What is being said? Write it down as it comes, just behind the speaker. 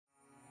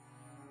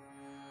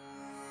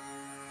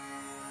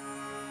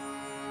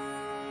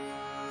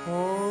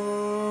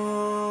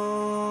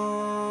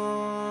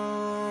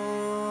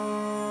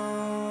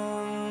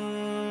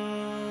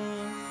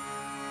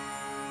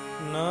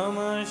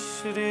Namah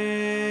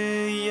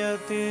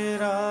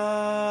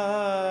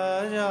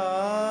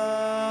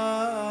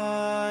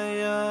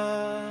Shriyati-Rajaya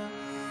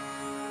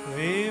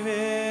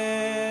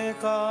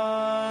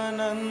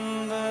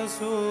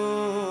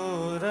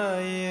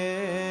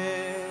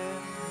Vivekananda-Suraye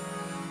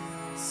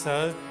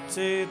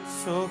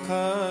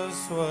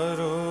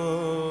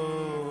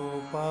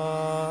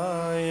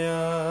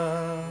Satchit-Sukha-Swarupaya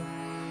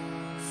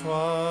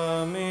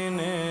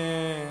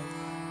Swamine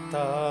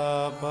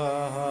Tapaharine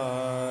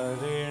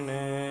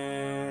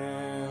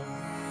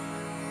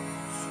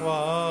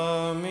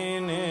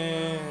Swamine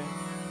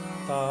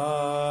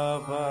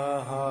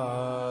Tapaharine.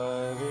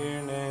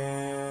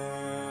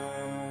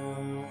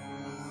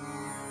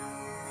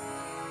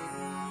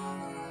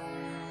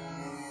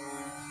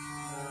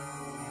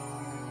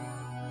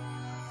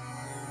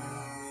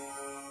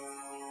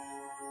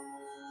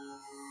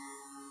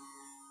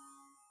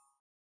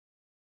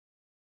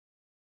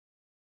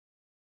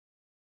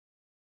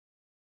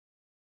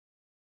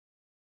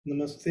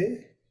 Namaste.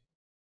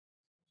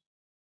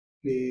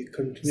 We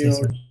continue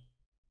our.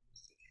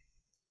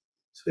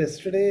 So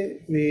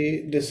yesterday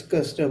we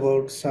discussed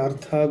about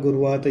Sartha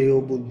Gurvatayo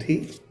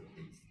Buddhi,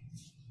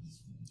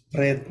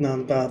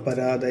 Prayatnanta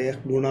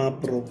Paradaya Guna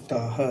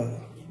Proktaha.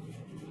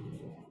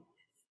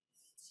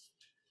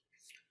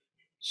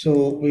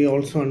 So we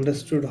also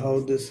understood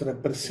how this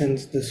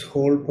represents this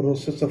whole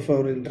process of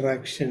our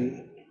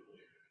interaction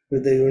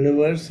with the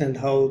universe and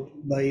how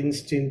by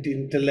instinct,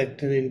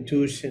 intellect and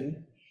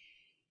intuition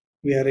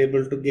we are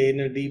able to gain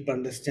a deep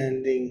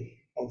understanding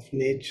of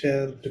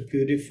nature to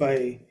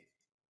purify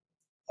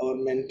our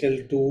mental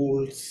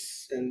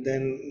tools and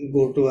then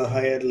go to a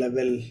higher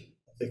level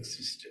of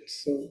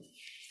existence. So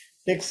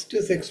next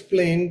is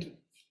explained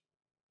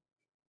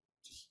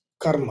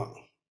karma.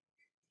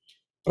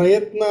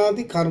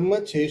 Prayatnadi karma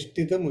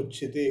cheshtita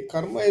muchyate.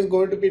 Karma is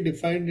going to be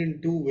defined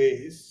in two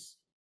ways.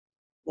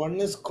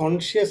 One is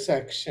conscious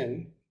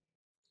action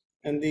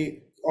and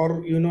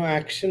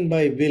action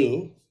by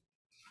will,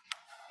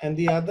 and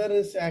the other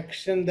is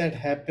action that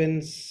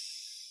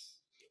happens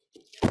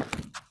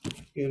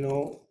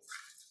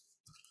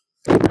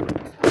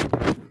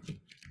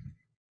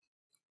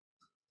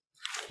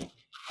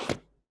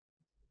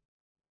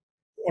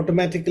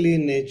automatically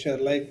in nature,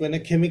 like when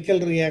a chemical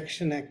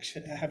reaction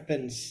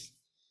happens,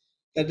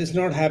 that is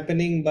not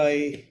happening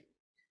by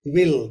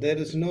will. There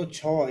is no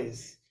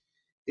choice.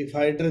 If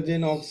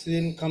hydrogen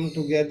oxygen come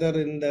together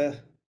in the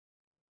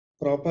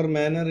proper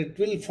manner, it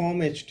will form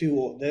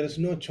H2O. There is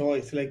no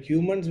choice. Like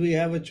humans, we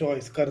have a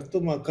choice.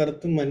 Kartum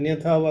akartum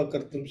anyatha va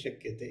kartum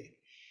shakyate.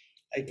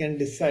 I can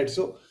decide.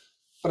 So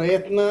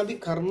prayatnadi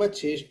karma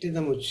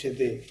cheshtidam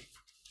uchyate.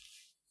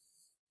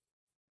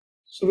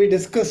 So we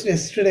discussed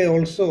yesterday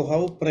also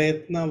how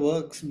prayatna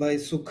works by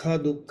sukha,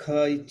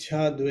 dukkha,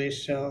 ichha,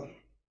 dvesha.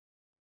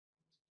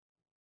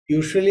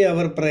 Usually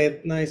our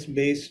prayatna is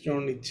based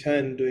on ichha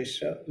and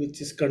dvesha,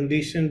 which is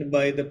conditioned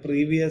by the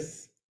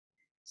previous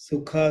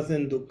sukhas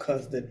and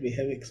dukkhas that we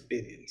have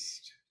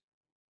experienced.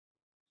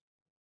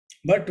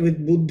 But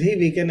with buddhi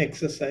we can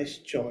exercise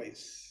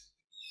choice.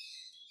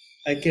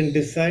 I can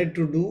decide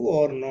to do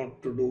or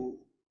not to do.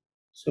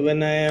 So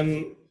when I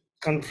am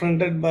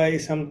confronted by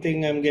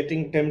something, I'm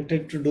getting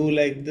tempted to do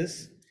like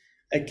this,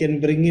 I can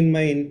bring in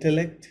my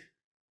intellect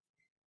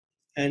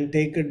and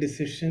take a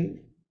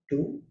decision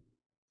to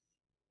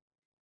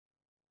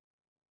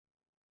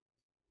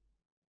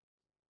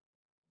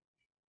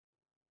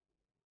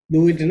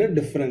do it in a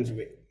different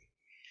way.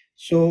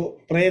 So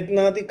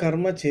prayatnadi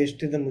karma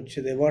cheshtidam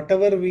uchyate.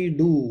 Whatever we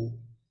do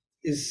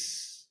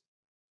is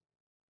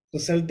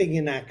resulting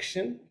in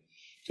action.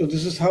 So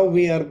this is how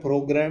we are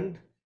programmed.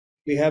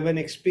 We have an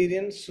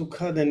experience,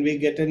 sukha, then we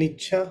get an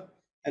ichha,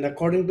 and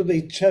according to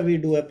the ichha we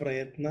do a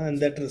prayatna, and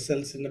that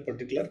results in a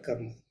particular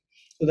karma.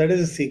 So that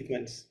is a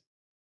sequence.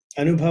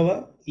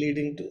 Anubhava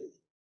leading to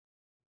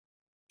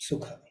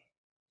sukha.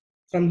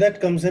 From that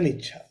comes an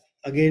ichha,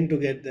 again to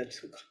get that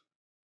sukha.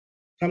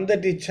 From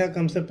that ichha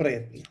comes a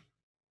prayatna,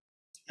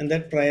 and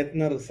that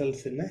prayatna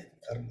results in a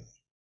karma.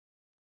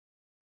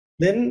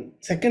 Then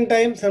second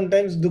time,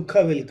 sometimes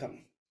dukkha will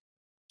come,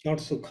 not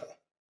sukha.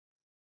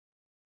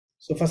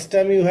 So first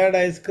time you had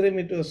ice cream,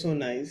 it was so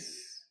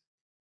nice.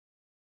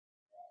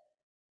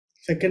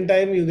 Second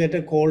time you get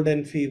a cold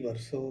and fever,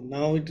 so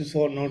now it is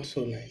not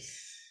so nice.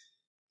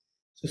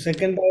 So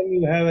second time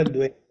you have a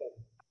dvesha.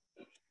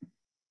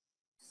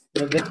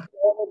 But then you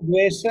have a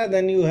dvesha,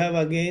 then you have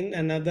again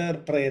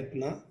another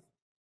prayatna,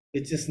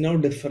 which is now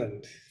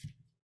different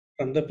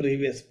from the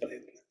previous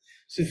prayatna.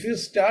 So if you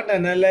start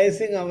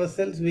analyzing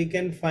ourselves, we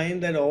can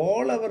find that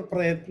all our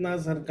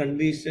prayatnas are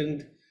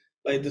conditioned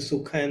by the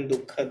sukha and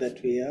dukkha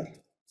that we are.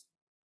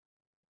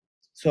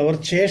 So our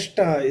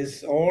cheshta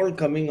is all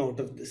coming out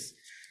of this.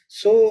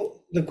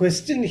 So the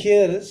question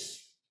here is,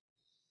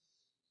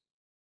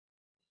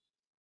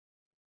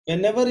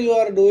 whenever you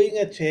are doing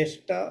a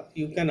cheshta,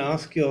 you can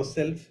ask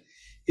yourself,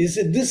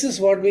 this is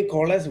what we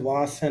call as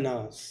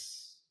vasanas.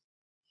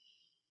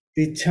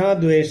 The ichha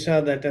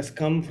dvesha that has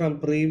come from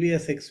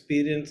previous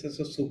experiences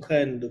of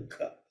sukha and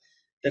dukkha,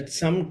 that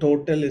sum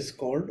total is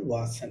called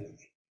vasana.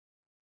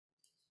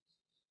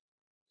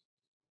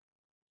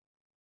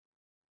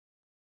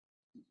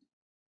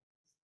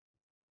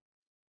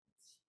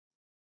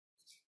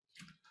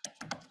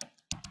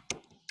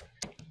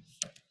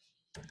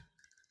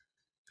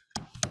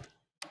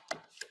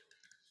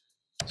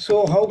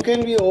 So how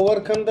can we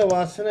overcome the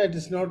vasana? It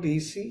is not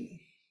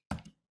easy,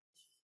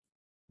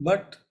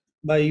 but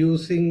by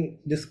using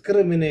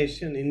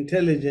discrimination,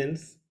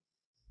 intelligence,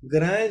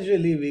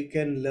 gradually we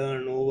can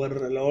learn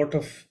over a lot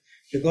of,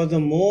 because the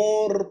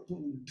more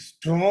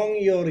strong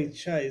your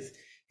ichha is,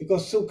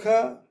 because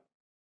sukha,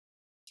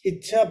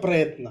 ichha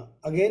prayatna.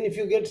 Again, if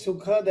you get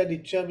sukha, that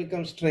ichha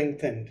becomes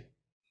strengthened.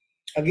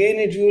 Again,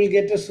 if you will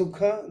get a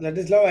sukha, that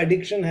is how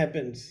addiction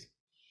happens.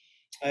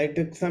 I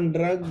took some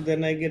drug,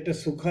 then I get a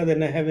sukha,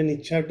 then I have an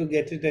ichha to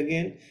get it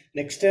again.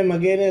 Next time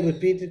again I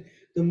repeat it.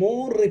 The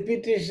more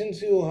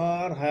repetitions you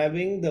are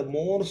having, the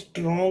more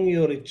strong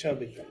your ichha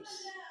becomes.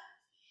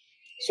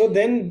 So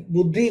then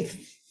buddhi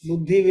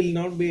will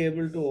not be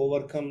able to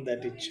overcome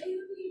that ichha.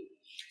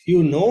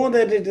 You know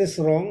that it is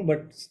wrong,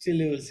 but still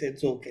you will say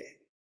it's okay.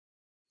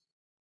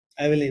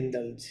 I will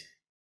indulge.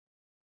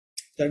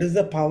 That is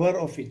the power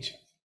of ichha.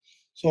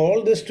 So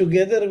all this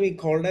together we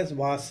called as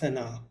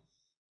vasana.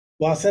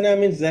 Vasana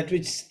means that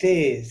which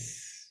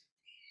stays,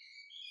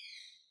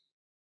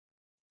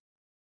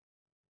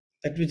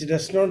 that which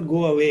does not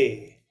go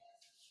away.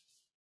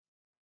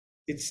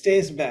 It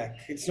stays back.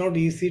 It's not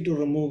easy to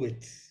remove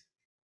it.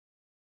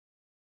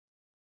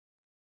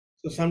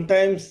 So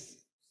sometimes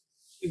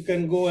you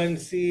can go and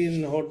see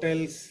in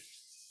hotels,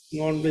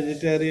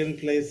 non-vegetarian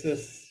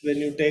places, when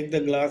you take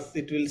the glass,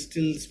 it will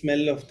still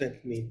smell of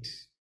that meat.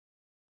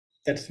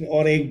 That's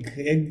or egg.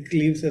 Egg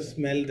leaves a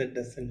smell that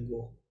doesn't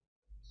go.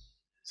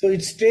 So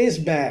it stays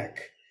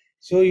back.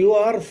 So you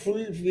are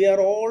full, we are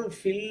all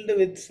filled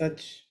with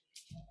such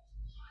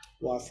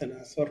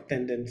vasanas or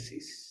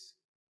tendencies.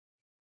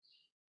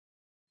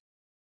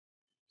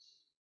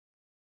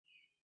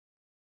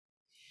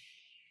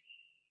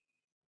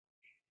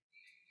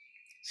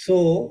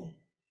 So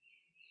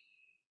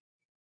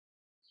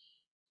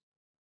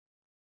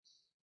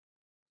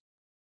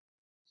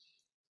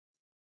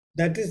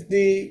that is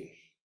the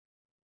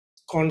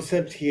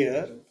concept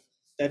here,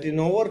 that in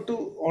order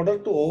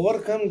to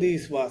overcome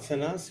these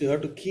vasanas, you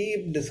have to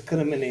keep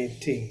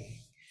discriminating.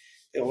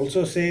 They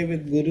also say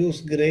with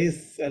Guru's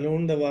grace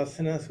alone the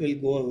vasanas will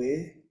go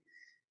away.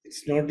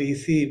 It's not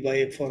easy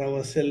for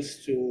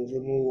ourselves to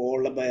remove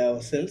all by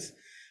ourselves.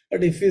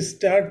 But if you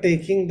start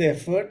taking the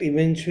effort,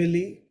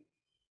 eventually,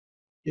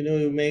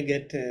 you may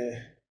get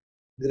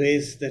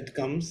grace that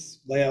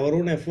comes. By our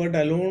own effort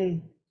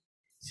alone,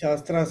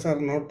 Shastras are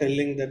not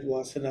telling that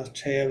vasana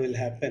chaya will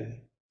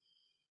happen.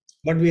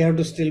 But we have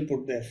to still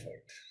put the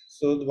effort.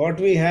 So what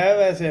we have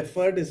as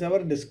effort is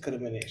our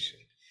discrimination.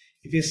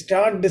 If you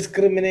start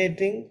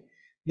discriminating,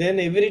 then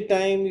every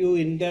time you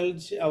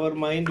indulge, our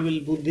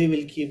buddhi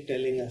will keep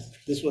telling us,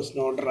 this was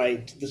not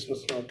right, this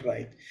was not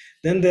right.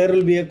 Then there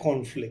will be a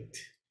conflict.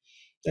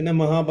 Then a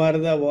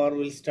Mahabharata war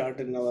will start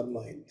in our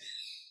mind.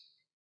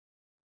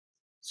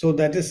 So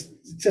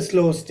it's a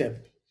slow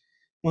step.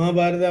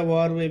 Mahabharata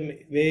war will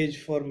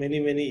wage for many,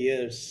 many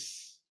years,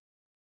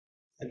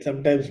 and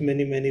sometimes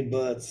many, many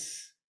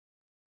births.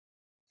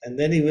 And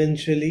then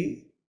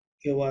eventually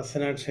your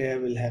vasana chaya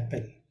will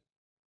happen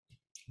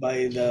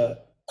by the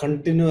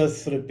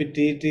continuous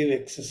repetitive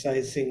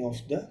exercising of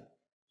the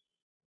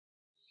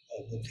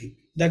buddhi.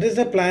 That is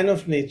the plan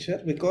of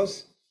nature,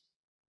 because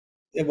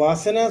the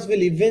vasanas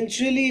will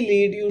eventually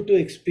lead you to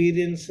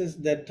experiences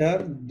that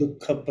are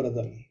dukkha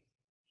pradam.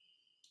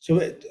 So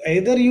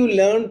either you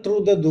learn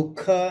through the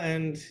dukkha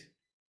and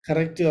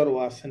correct your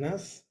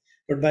vasanas,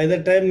 but by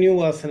the time new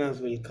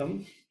vasanas will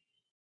come,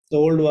 the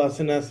old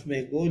vasanas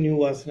may go, new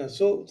vasanas.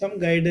 So some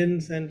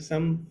guidance and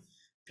some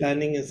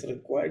planning is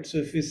required. So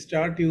if we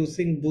start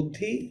using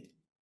buddhi,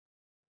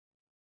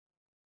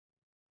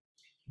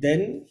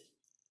 then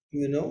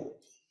we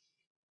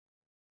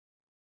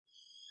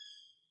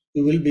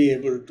will be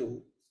able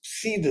to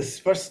see this.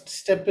 First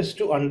step is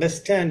to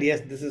understand,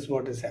 yes, this is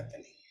what is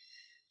happening.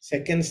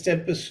 Second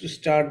step is to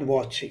start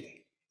watching.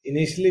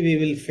 Initially we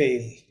will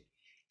fail.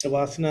 The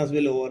vasanas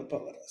will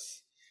overpower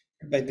us.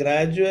 But by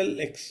gradual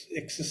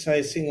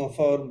exercising of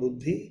our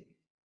buddhi,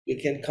 we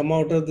can come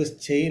out of this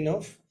chain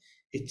of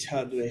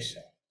ichha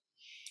dvesha.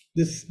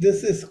 This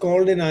is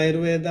called in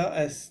Ayurveda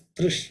as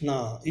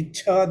trishna,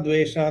 ichha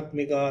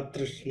dveshatmika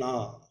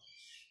trishna.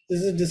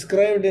 This is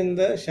described in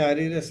the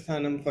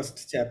Sharirasthanam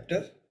first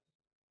chapter.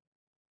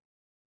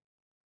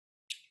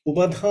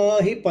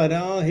 Ubadhahi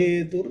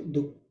parahetur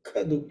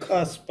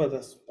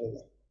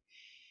dukkhaspadaspava.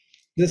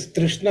 This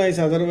trishna is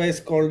otherwise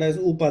called as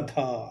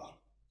upadha.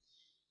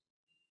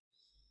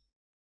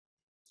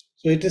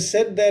 So it is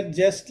said that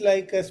just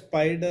like a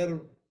spider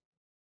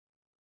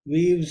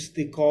weaves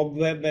the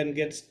cobweb and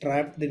gets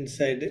trapped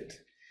inside it,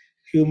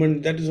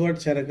 that is what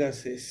Charaka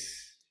says.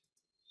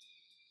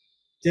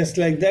 Just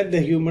like that,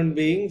 the human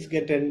beings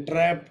get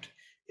entrapped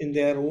in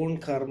their own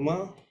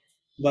karma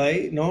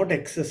by not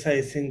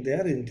exercising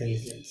their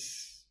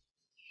intelligence.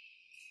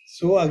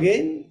 So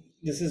again,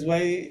 this is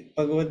why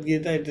Bhagavad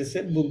Gita it is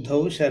said,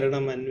 Buddhau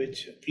Sharanam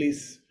Anvich.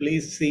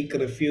 Please seek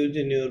refuge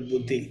in your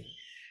buddhi.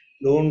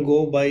 Don't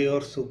go by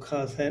your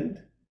sukhas and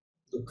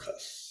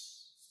dukhas.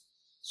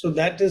 So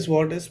that is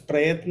what is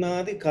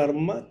prayatnadi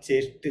karma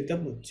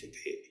cheshtita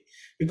muchyate.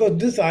 Because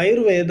this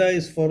Ayurveda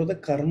is for the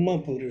karma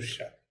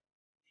purusha.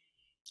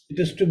 It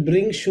is to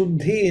bring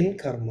shuddhi in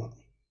karma.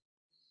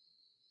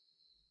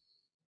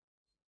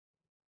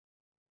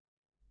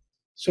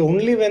 So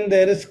only when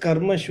there is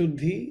karma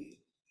shuddhi,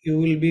 you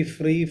will be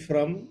free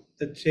from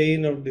the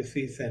chain of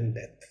disease and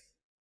death.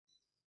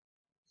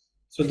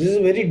 So this is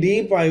very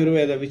deep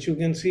Ayurveda, which you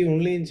can see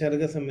only in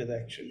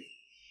Caraka-Saṁhitā actually.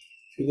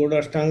 If you go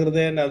to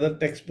Ashtanga and other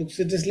textbooks,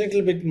 it is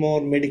little bit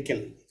more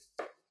medical.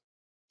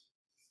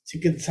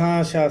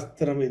 Chikitsa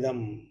Shastram idam.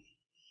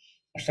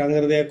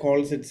 Ashtanga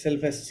calls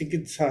itself as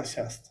Chikitsa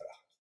Shastra.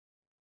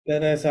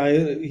 Whereas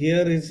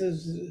here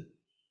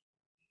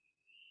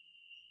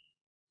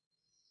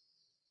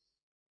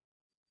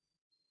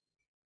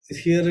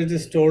it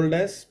is told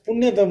as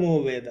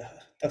Punyatamo Veda.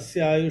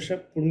 Tasya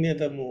Ayusha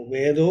Punyatamo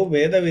Vedo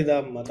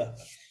Vedavidam Mada.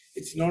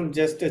 It's not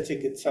just a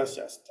Chikitsa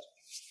Shastra.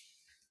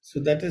 So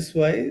that is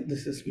why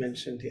this is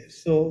mentioned here.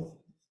 So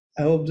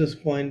I hope this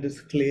point is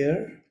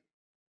clear.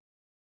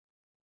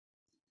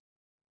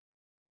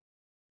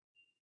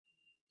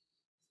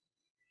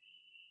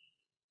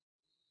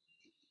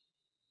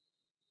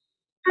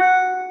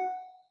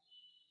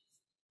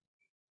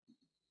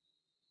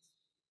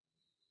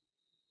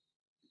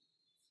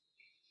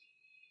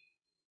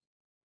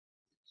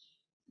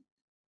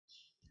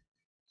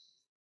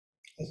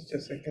 Just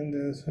a second,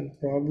 there is some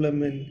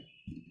problem in.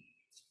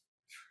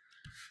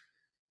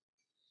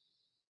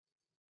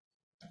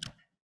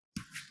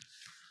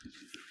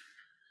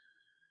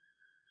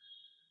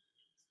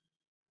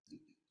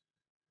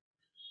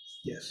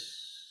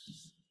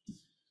 Yes.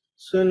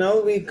 So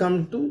now we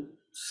come to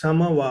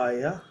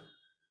Samavaya.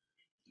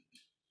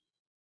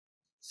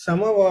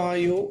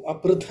 Samavayo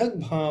aprithak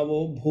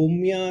bhavo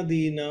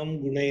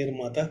bhumyadinam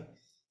gunairmata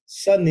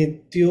sa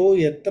nityo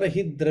yatra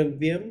hi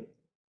dravyam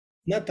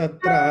na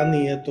tatra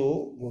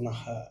aniyato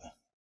gunaha.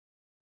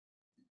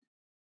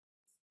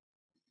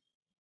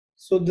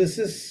 So this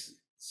is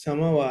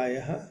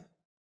Samavaya.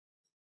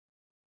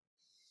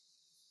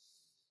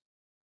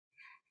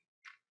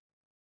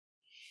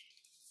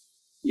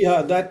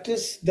 Yeah,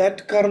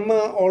 that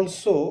karma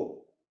also,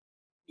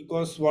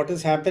 because what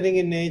is happening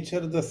in nature,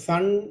 the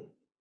sun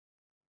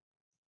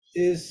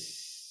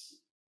is.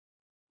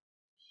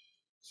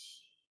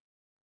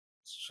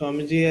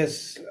 Swamiji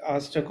has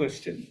asked a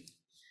question,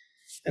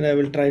 and I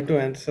will try to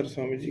answer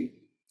Swamiji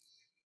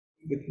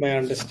with my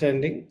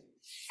understanding.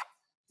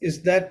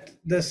 Is that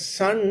the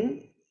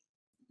sun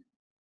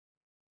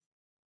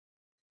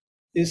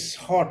is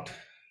hot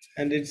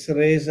and its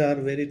rays are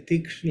very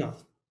tikshna.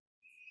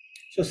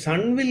 So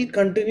sun will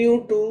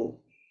continue to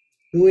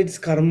do its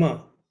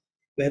karma.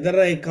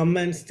 Whether I come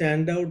and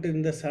stand out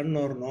in the sun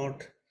or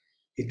not,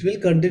 it will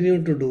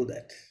continue to do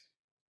that.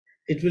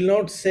 It will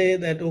not say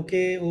that,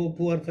 okay, oh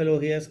poor fellow,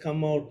 he has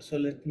come out, so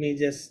let me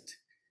just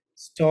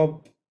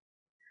stop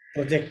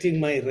projecting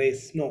my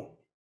rays. No.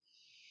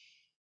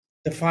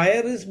 The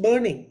fire is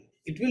burning.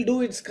 It will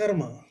do its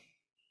karma.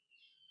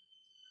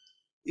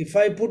 If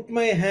I put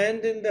my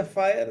hand in the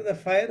fire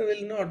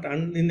will not.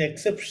 And in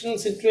exceptional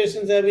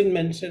situations have been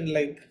mentioned,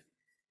 like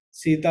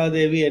Sita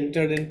Devi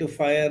entered into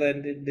fire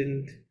and it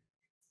didn't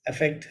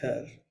affect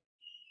her.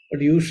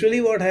 But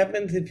usually what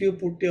happens, if you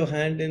put your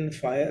hand in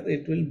fire,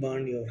 it will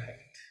burn your hand.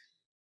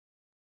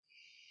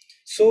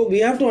 So we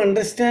have to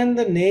understand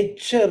the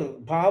nature,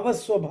 bhava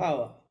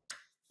swabhava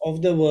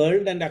of the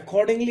world, and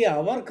accordingly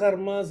our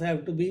karmas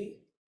have to be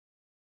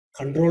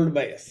controlled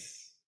by us.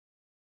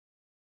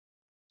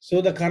 So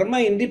the karma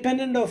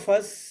independent of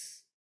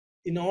us,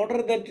 in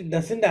order that it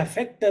doesn't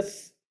affect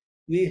us,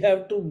 we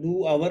have to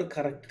do our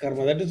correct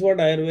karma. That is what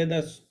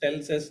Ayurveda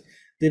tells us,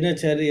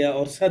 dinacharya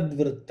or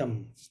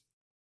sadvrittam.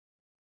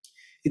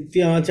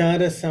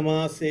 Ityachara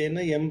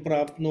samasena yam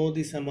prapnodi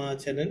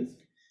samacharan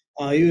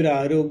ayur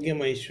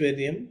arogyam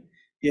aishwaryam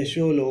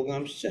yasho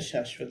logamscha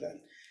shashwatan.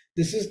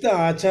 This is the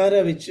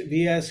achara which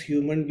we as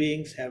human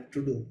beings have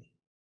to do.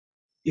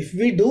 If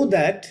we do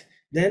that,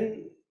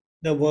 then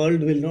the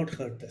world will not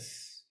hurt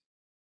us.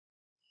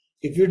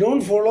 If you don't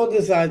follow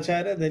this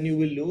achara, then you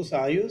will lose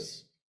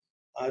ayus,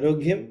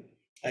 arogyam,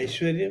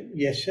 aishwaryam,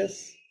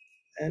 yashas,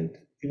 and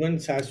even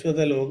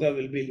shashwata loga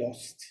will be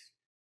lost.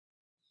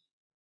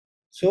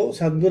 So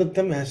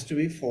sadvritam has to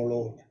be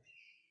followed.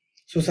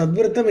 So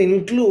sadvritam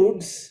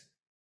includes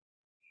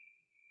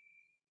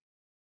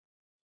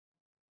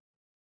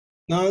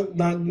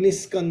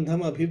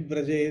nagniskandham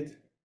abhibrajed,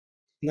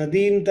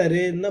 nadim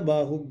tared na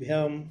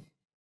bahubhyam.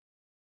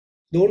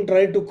 Don't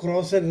try to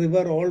cross a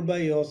river all by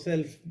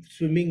yourself,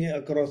 swimming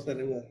across the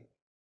river.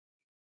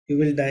 You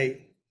will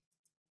die.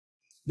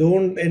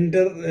 Don't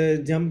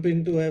jump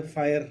into a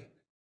fire.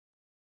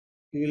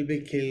 You will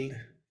be killed.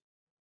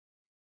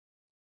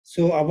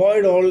 So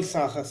avoid all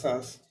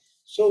sahasas.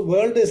 So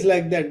world is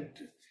like that.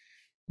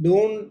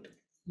 Don't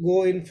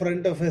go in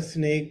front of a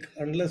snake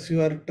unless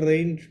you are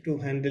trained to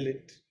handle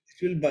it.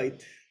 It will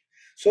bite.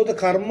 So the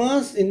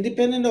karmas,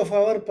 independent of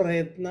our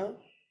prayatna,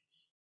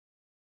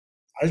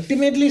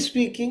 ultimately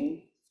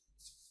speaking,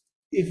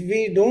 if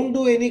we don't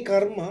do any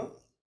karma,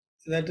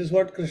 that is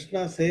what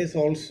Krishna says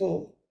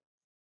also,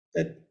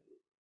 that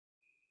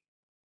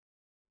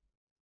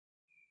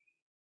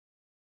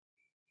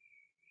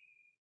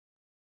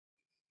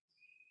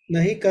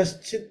nahi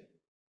kaschit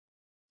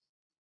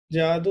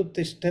jadu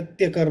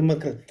tishtatya karma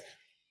krit.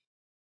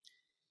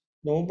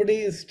 Nobody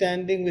is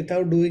standing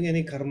without doing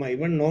any karma.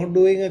 Even not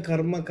doing a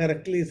karma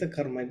correctly is a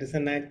karma. It is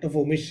an act of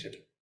omission.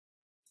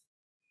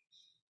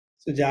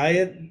 So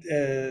jayat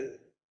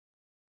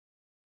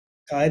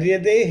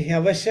karyade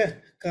hyavasha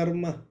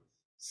karma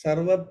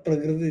sarva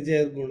prakriti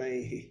jaya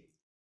gunaihi.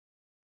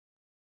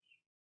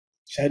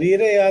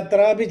 Sharira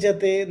yatra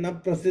bhichate na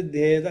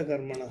prasiddheda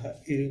karmanaha.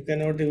 You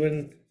cannot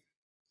even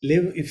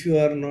live if you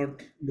are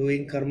not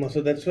doing karma.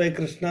 So that's why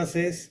Krishna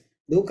says,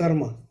 do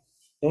karma.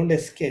 Don't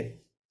escape.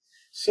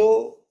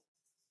 So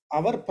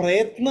our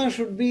prayatna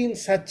should be in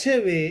such a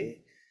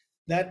way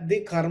that the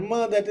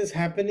karma that is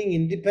happening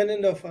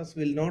independent of us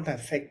will not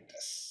affect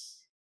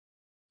us.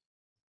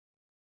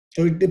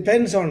 So it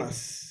depends on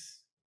us.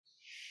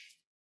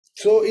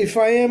 So if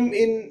I am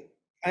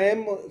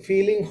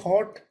feeling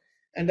hot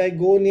and I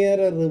go near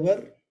a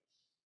river,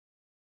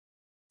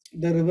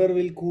 the river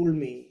will cool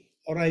me.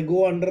 Or I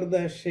go under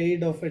the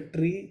shade of a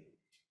tree,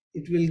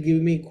 it will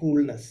give me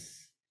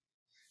coolness.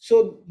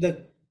 So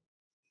the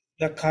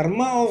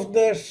karma of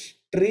the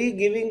tree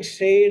giving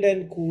shade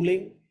and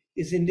cooling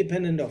is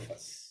independent of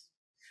us.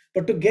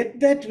 But to get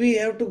that, we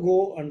have to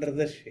go under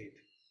the shade.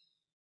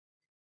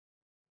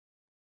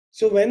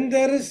 So when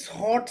there is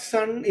hot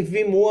sun, if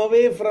we move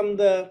away from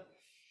the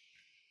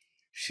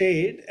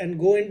shade and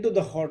go into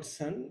the hot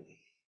sun,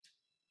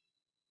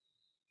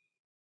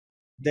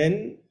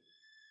 then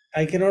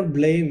I cannot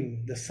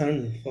blame the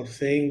sun for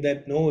saying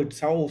that, no,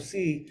 it's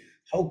see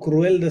how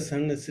cruel the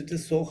sun is. It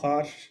is so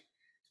harsh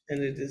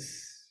and it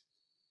is.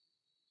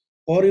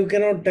 Or you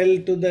cannot tell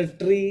to the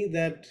tree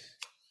that,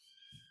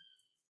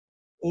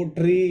 oh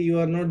tree, you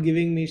are not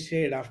giving me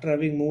shade after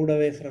having moved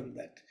away from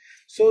that.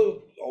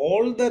 So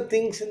all the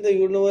things in the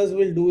universe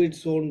will do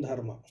its own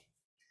dharma.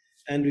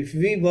 And if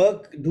we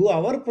do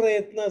our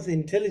prayatnas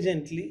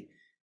intelligently,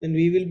 then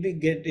we will be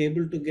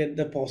able to get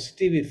the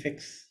positive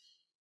effects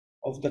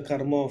of the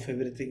karma of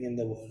everything in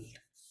the world.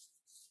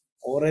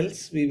 Or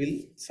else we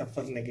will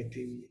suffer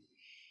negatively.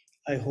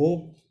 I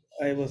hope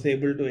I was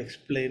able to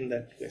explain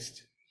that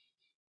question.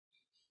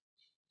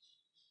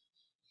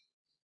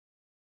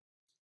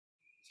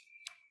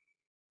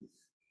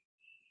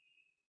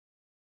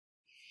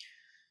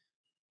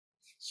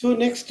 So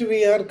next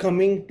we are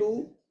coming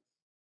to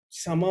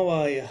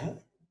Samavaya.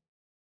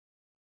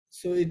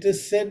 So it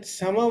is said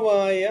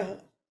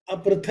Samavaya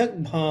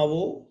aprathak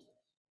bhavo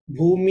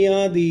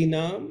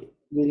bhumyadinam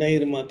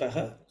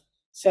gunairmatah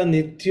sa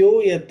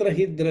nityo yatra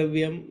hi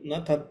dravyam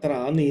na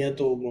tatra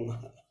niyato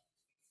gunah.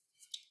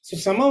 So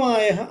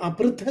Samavaya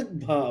aprathak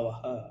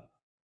bhava.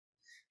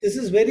 This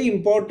is very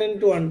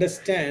important to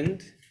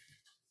understand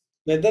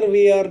whether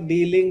we are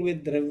dealing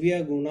with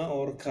dravya, guna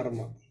or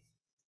karma.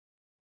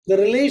 The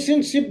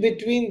relationship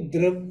between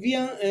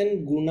dravya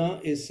and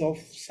guna is of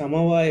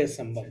samavaya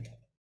sambandha.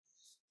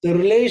 The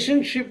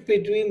relationship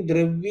between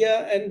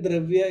dravya and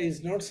dravya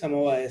is not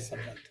samavaya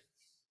sambandha.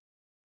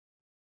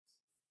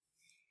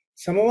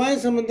 Samavaya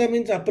sambandha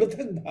means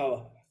aprathak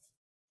bhava.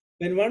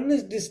 When one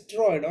is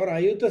destroyed, or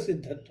ayuta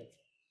siddhatva,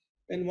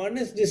 when one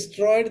is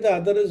destroyed, the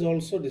other is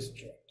also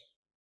destroyed.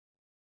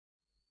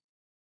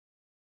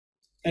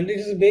 And it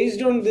is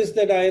based on this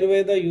that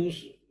Ayurveda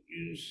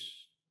use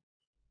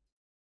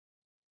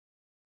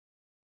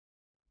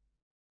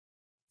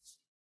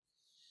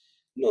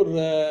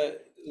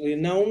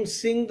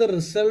renouncing the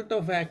result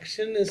of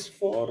action is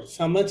for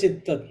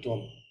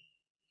samachittatvam.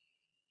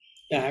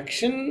 The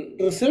action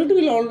result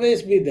will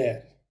always be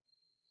there.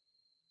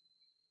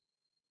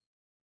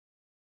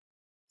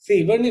 See,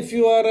 even if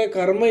you are a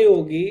karma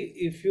yogi,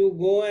 if you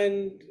go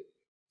and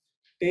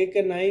take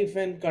a knife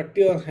and cut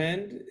your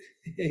hand,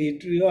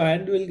 your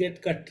hand will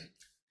get cut.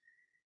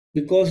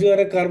 Because you are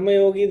a karma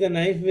yogi, the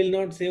knife will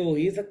not say, oh,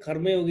 he's a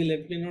karma yogi,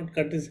 let me not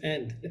cut his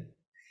hand.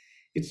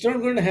 It's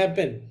not going to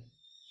happen.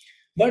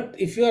 But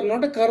if you are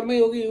not a karma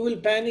yogi, you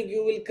will panic,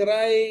 you will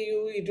cry,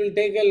 it will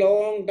take a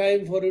long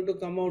time for you to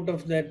come out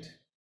of that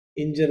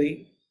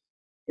injury.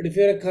 But if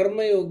you are a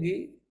karma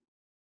yogi,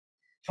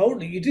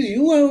 it is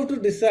you have to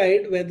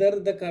decide whether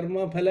the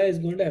karma phala is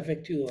going to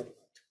affect you or not.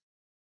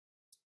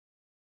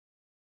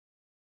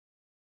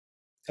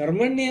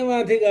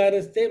 Karmanyeva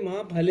adhikaraste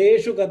ma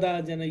phaleshu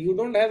kadajana. You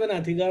don't have an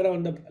adhikara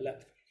on the phala.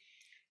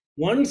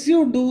 Once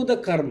you do the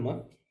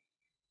karma,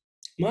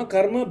 ma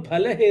karma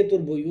phala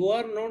heturbu. You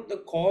are not the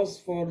cause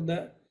for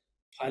the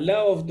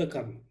phala of the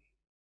karma.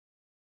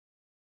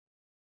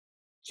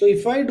 So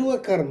if I do a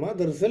karma,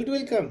 the result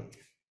will come.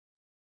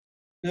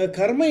 Now, a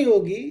karma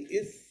yogi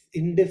is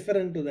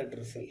indifferent to that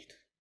result.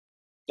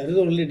 That is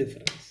the only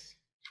difference.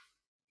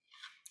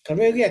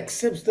 Karma yogi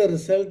accepts the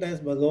result as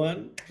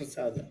Bhagavan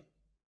Prasada.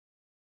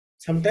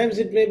 Sometimes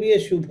it may be a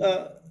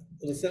Shubha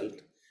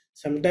result,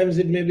 sometimes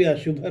it may be a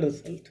Shubha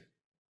result.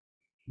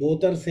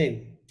 Both are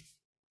same.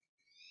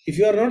 If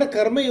you are not a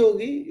Karma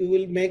yogi, you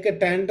will make a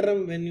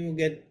tantrum when you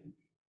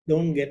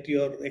don't get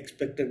your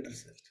expected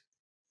result.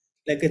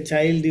 Like a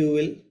child, you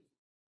will,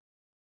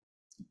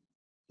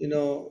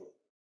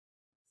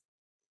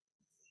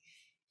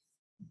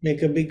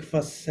 make a big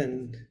fuss,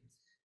 and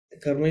a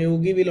Karma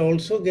yogi will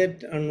also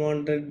get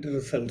unwanted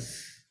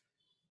results.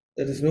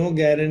 There is no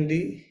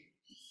guarantee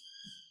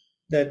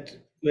that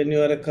when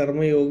you are a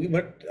Karma yogi,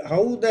 but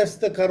how does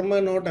the karma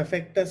not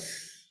affect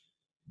us?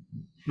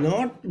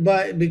 Not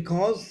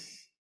because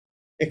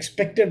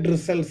expected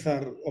results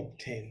are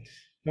obtained,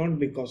 not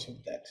because of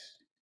that.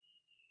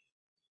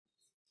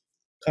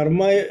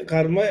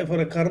 Karma for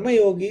a karma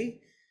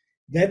yogi,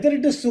 whether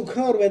it is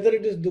sukha or whether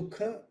it is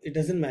dukkha, it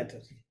doesn't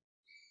matter.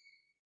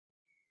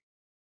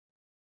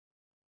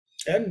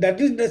 And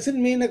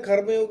doesn't mean a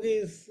karma yogi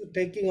is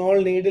taking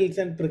all needles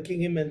and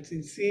pricking him and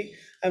see,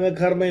 I'm a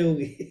karma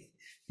yogi.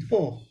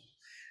 No.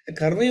 A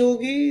karma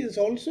yogi is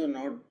also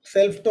not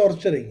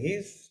self-torturing.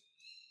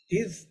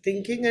 He's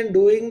thinking and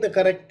doing the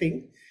correct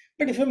thing.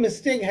 But if a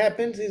mistake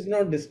happens, he's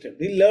not disturbed.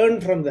 He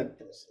learned from that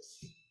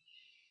process.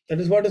 That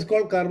is what is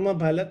called karma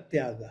bhala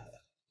tyaga.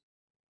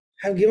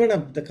 I have given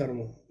up the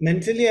karma.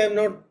 Mentally, I am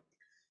not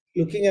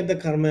looking at the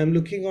karma, I am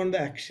looking on the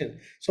action.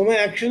 So my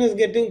action is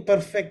getting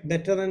perfect,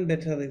 better and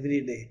better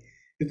every day.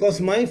 Because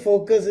my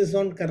focus is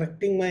on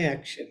correcting my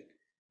action,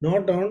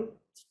 not on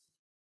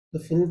the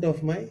fruit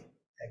of my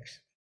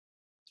action.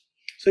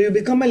 So you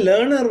become a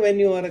learner when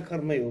you are a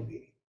karma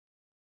yogi.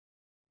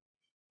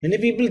 Many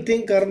people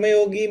think karma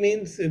yogi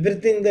means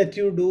everything that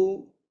you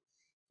do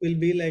will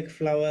be like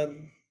flower.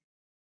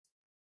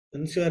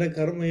 Once you are a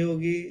karma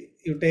yogi,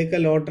 you take a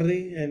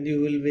lottery and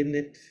you will win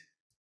it.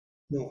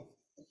 No.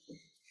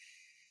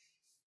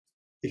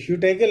 If you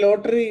take a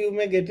lottery, you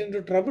may get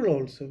into trouble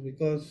also,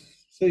 because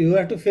so you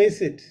have to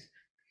face it.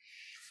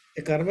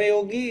 A karma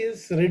yogi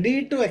is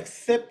ready to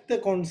accept the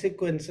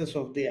consequences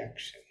of the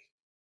action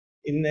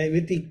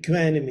with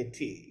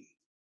equanimity.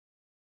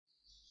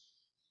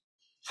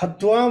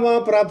 Hatva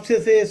va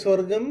prapsyase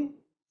swargam,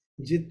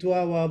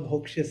 jitva va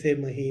bhokshase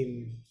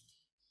mahim.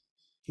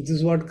 This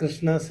is what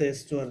Krishna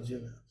says to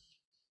Arjuna.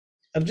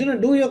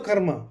 Arjuna, do your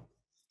karma.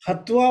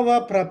 Hatva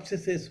va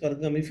prapsyase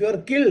swargam. If you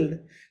are killed,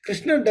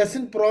 Krishna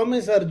doesn't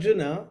promise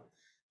Arjuna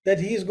that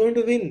he is going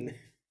to win.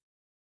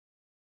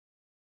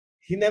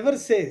 He never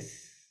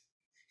says.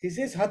 He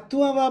says,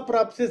 Hatva va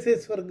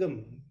prapsyase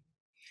swargam.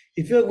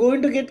 If you are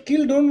going to get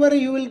killed, don't worry,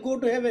 you will go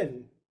to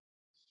heaven.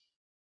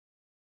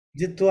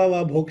 Jitva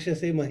va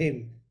bhokshase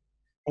mahim.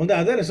 On the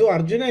other, so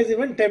Arjuna is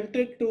even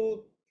tempted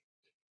to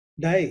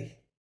die.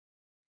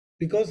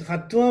 Because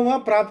Hatva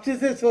va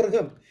prapsyase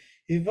swargam.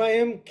 If I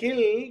am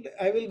killed,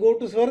 I will go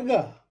to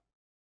Swarga.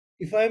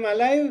 If I am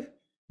alive,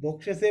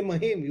 bhokshase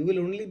mahim. You will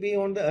only be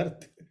on the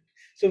earth.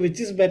 So which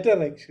is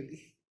better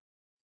actually?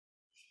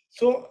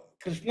 So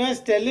Krishna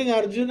is telling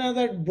Arjuna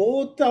that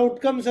both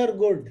outcomes are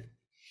good.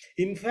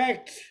 In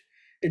fact,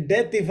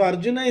 death, if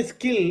Arjuna is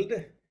killed,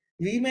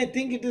 we may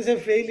think it is a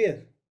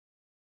failure.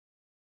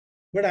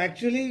 But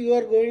actually, you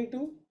are going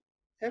to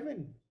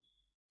heaven.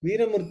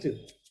 Veeramurtyu.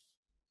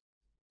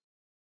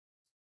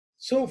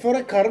 So, for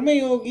a karma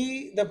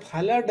yogi, the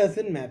phala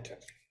doesn't matter.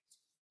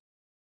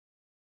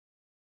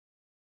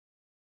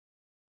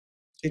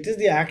 It is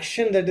the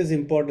action that is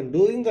important.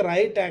 Doing the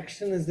right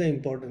action is the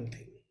important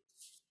thing.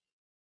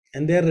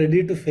 And they are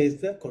ready to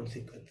face the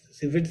consequences.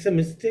 If it's a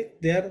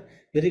mistake, they are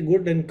very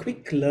good and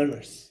quick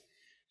learners.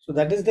 So,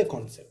 that is the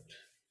concept.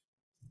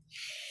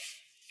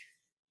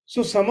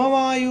 So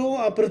samavayo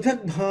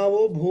aprithak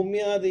bhavo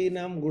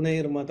bhumyadinam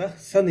gunairmata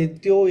sa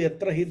nityo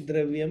yatra hi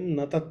dravyam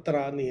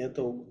natatra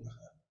niyato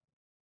gunaha.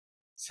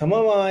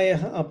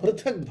 Samavaya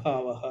aprithak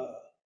bhavaha.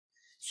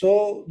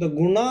 So the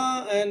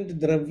guna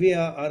and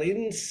dravya are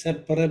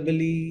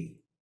inseparably.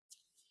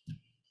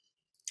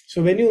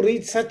 So when you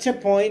reach such a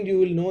point, you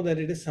will know that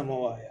it is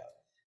samavaya.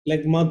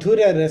 Like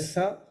madhura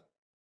rasa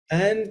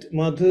and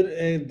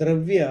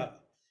dravya,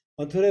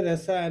 madhura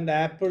rasa and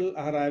apple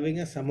are having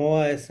a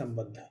samavaya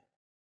sambandha.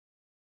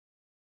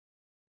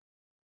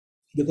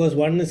 Because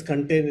one is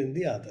contained in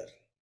the other.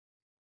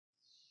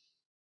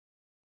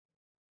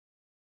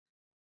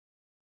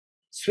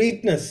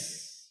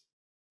 Sweetness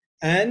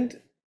and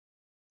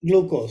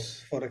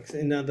glucose, for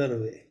in another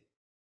way,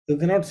 you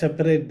cannot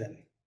separate them.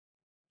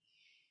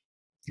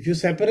 If you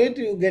separate,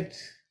 you get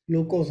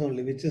glucose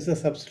only, which is a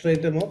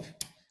substratum of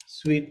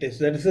sweetness.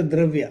 That is a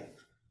dravya.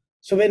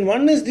 So when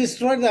one is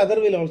destroyed, the other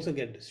will also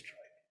get destroyed.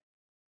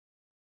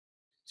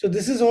 So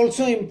this is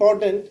also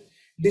important.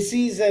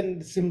 Disease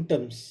and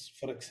symptoms,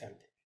 for example,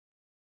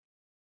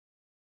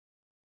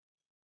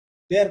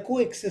 they are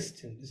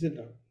coexistent, is it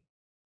not?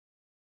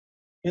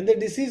 When the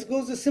disease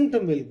goes, the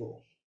symptom will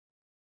go.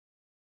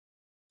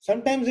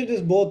 Sometimes it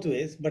is both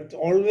ways, but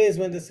always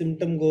when the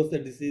symptom goes, the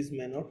disease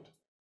may not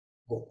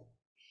go.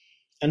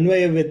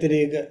 Anvaya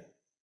Vyatireka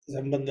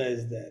Sambandha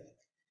is there.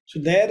 So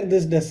there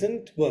this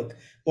doesn't work.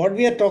 What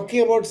we are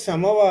talking about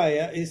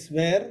Samavaya is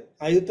where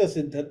Ayuta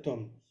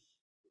Siddhatvam.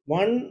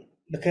 One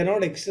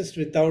cannot exist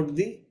without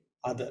the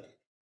other.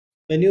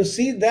 When you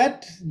see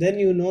that, then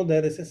you know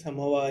there is a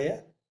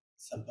Samavaya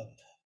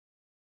Sambandha.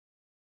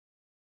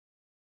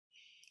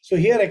 So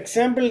here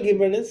example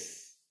given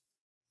is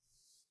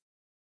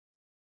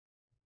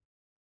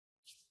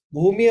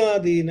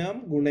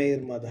Bhumyadinam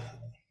Gunairmadaha.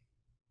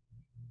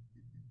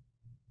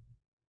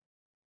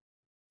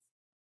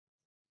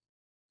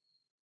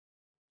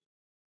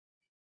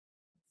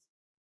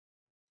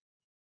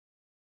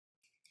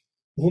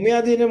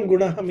 Bhumyadinam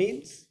Gunaha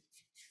means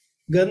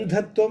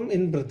Gandhatvam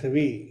in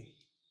Prithvi.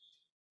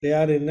 They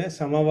are in a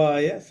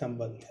Samavaya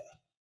Sambandha.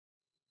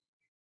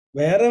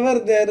 Wherever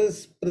there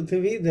is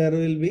Prithvi, there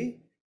will be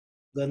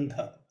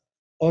Gandha.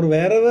 Or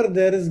wherever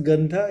there is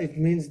Gandha, it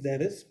means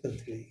there is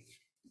Prithvi.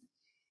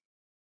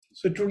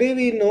 So today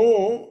we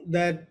know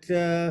that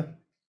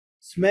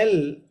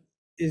smell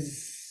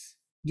is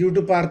due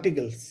to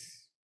particles.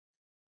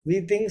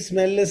 We think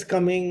smell is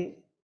coming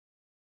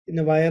in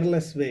a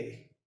wireless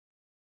way.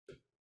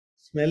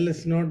 Smell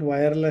is not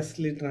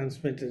wirelessly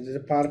transmitted. The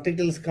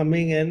particles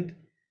coming and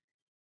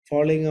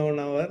falling on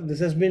our. This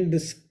has been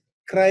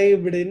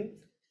described in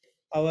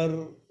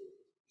our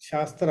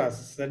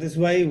Shastras. That is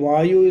why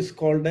Vayu is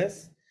called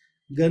as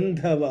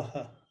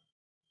Gandhavaha.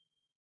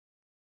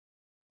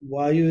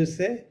 Vayu is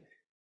a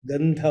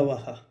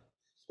Gandhavaha.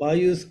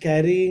 Vayu is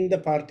carrying the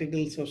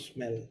particles of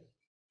smell,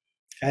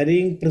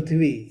 carrying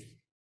Prithvi.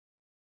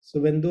 So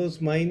when those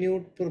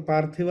minute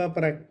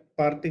Parthiva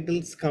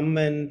particles come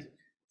and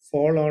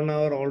fall on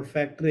our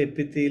olfactory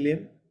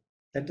epithelium,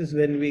 that is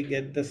when we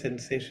get the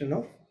sensation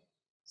of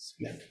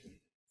smell.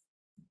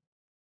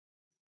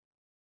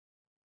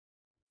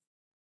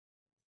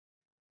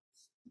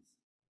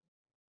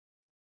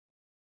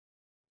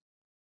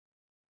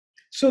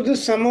 So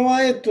this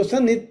Samavayatva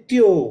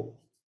Sanityo.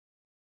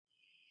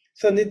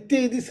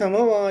 Sanitya iti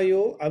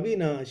Samavayo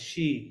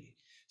Avinashi.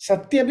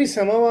 Satyapi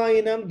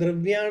Samavayinam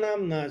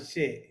Dravyanam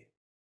Nashe.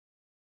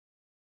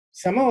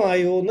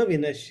 Samavayo na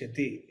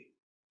vinashyati.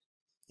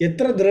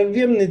 Yatra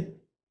dravyam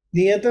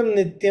niyatam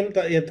nityam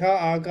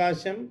yatha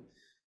akasham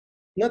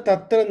na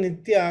tatra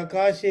nitya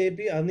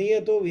akashepi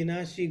aniyato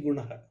vinashi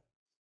gunaha.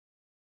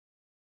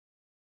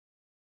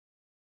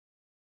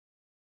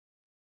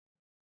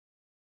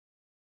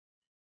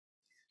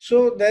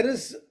 So there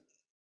is,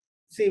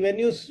 see, when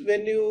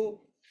you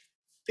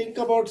think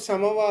about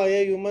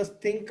Samavaya, you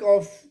must think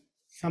of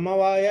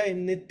Samavaya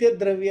in Nitya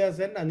Dravyas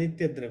and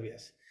Anitya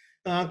Dravyas.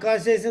 Now,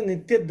 Akasha is a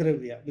Nitya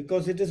Dravya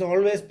because it is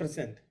always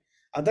present.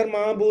 Other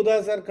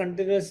Mahabhutas are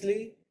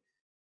continuously,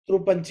 through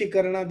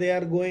Panchikarana, they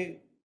are going,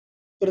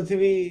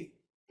 Prithvi,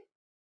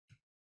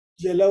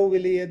 Jalau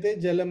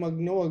Viliyate, Jalam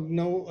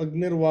Agno,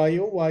 Agnir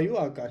Vayu, Vayu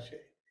Akasha.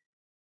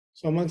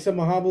 So amongst the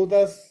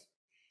Mahabhutas,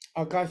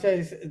 Akasha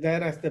is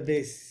there as the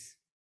base.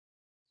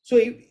 So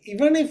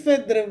even if a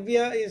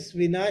Dravya is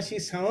Vinashi,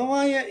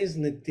 Samavaya is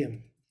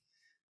Nityam.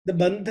 The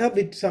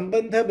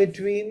sambandha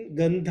between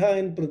Gandha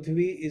and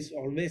Prithvi is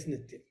always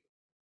Nityam.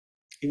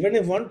 Even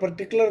if one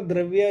particular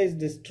Dravya is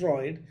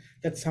destroyed,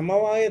 that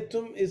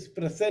Samavayatvam is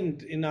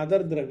present in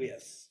other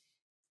Dravyas.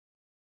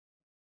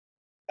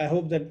 I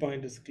hope that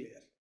point is clear.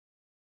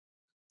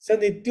 Sa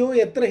nityo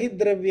yatra hi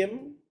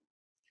dravyam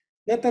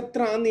na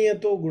tatra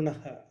aniyato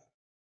gunaha.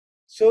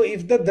 So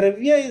if the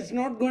Dravya is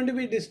not going to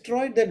be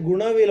destroyed, that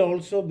guna will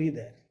also be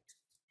there.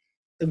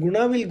 The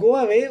guna will go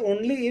away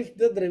only if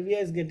the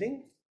Dravya is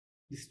getting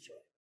destroyed.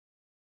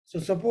 So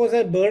suppose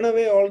I burn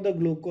away all the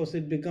glucose,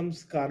 it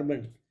becomes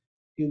carbon.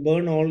 You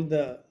burn all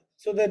the,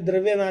 so that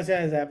Dravya Nasha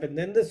has happened,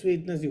 then the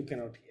sweetness you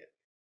cannot hear.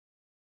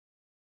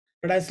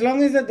 But as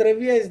long as the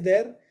Dravya is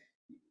there,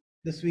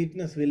 the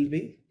sweetness will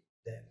be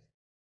there.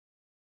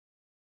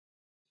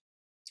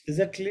 Is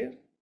that clear?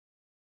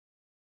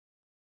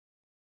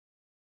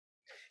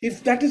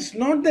 If that is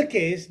not the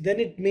case, then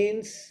it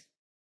means,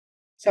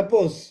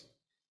 suppose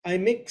I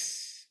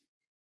mix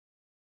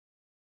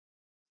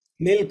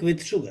milk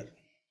with sugar.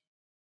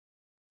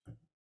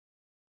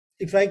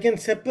 If I can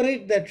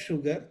separate that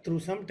sugar through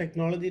some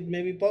technology, it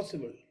may be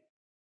possible.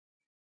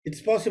 It's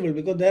possible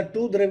because there are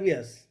two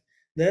dravyas.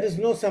 There is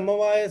no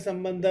samavaya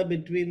sambandha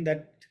between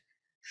that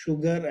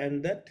sugar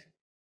and that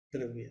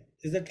dravya.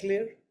 Is that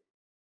clear?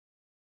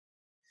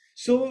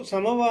 So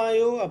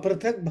samavayo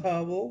aprathak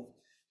bhavo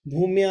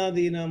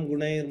bhumyadinam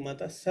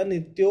gunairmata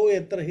sanityo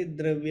yatra hi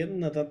dravyam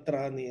na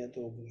tatra niyato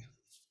guna.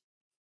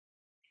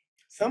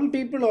 Some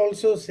people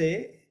also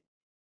say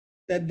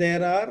that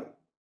there are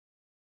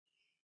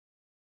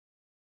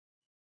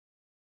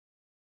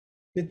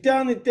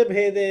नित्यानित्य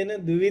भेदेन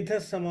द्विविध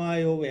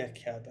समायो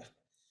व्याख्यातः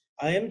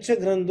अयं च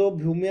ग्रन्थो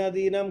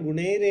भूम्यादीनां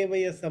गुणैरेव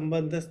यः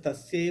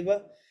सम्बन्धस्तस्यैव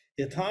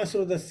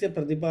यथाश्रुतस्य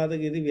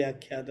प्रतिपादक इति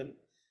व्याख्यातं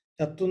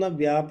तत्तु न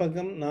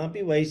व्यापकं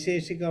नापि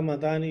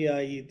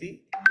वैशेषिकमतानुयायी इति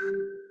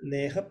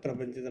नेह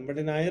प्रपञ्चितं. But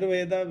in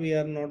Ayurveda we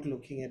are not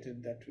looking at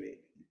it that way.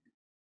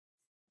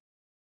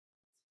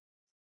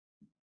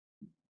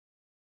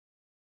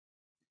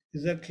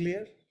 Is that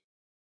clear?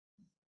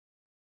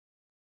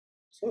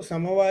 So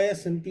Samavaya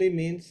simply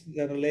means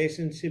the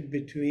relationship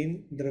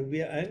between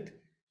Dravya and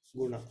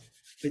Guna,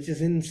 which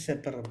is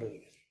inseparable.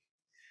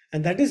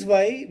 And that is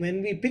why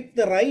when we pick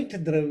the right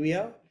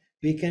Dravya,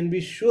 we can be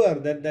sure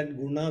that that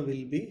Guna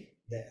will be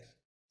there.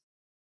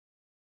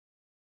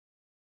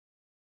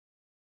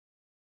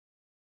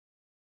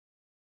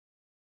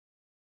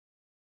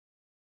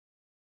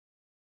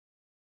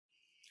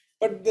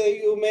 But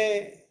you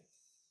may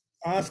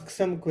ask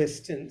some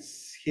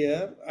questions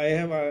here. I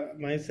have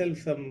myself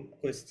some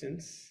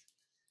questions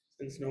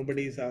since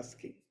nobody is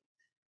asking.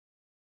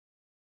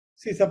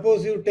 See,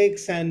 suppose you take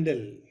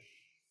sandal.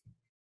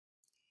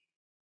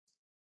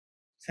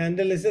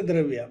 Sandal is a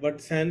dravya, but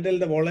sandal,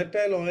 the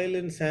volatile oil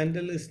in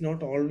sandal is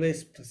not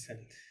always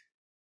present.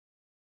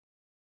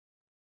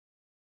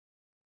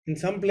 In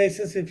some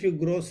places, if you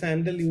grow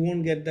sandal, you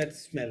won't get that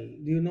smell.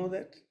 Do you know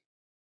that?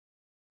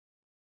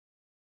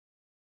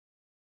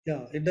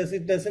 Yeah,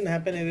 it doesn't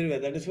happen everywhere.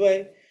 That is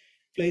why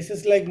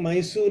places like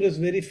Mysore is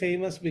very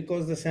famous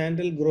because the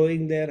sandal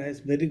growing there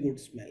has very good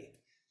smell.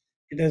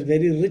 It has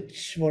very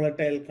rich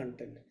volatile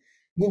content.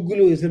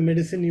 Gugulu is a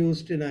medicine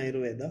used in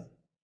Ayurveda,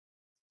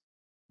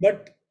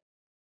 but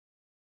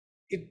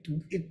it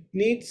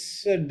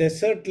needs a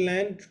desert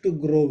land to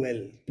grow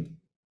well.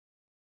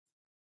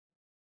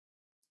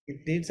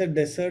 It needs a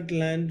desert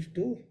land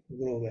to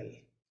grow well.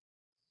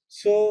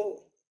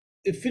 So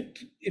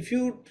if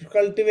you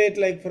cultivate,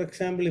 like for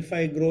example, if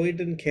I grow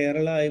it in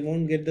Kerala, I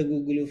won't get the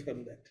Gugulu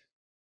from that.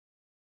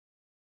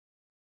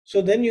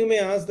 So then you may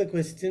ask the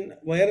question,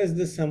 where is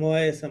this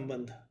Samavaya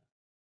Sambandha?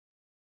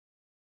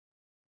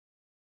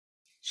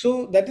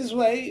 So that is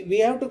why we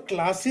have to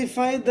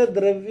classify the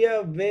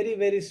Dravya very,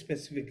 very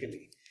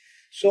specifically.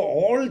 So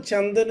all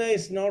Chandana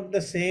is not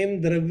the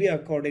same Dravya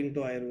according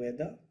to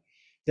Ayurveda.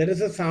 There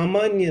is a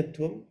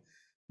Samanyatvam,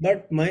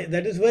 but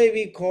that is why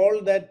we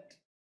call that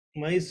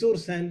Mysore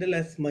sandal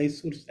as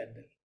Mysore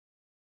sandal.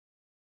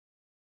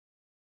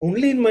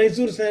 Only in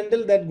Mysore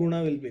sandal that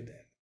guna will be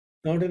there,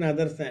 not in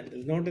other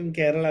sandals, not in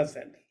Kerala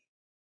sandal.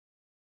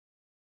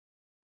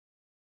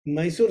 In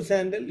Mysore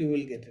sandal, you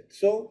will get it.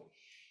 So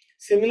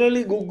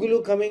similarly,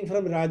 Gugulu coming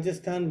from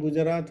Rajasthan,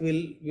 Gujarat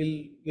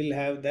will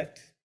have that.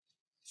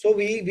 So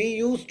we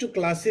used to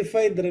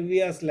classify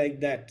dravyas like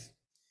that,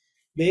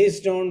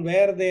 based on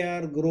where they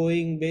are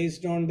growing,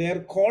 based on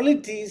their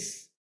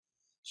qualities.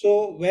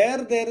 So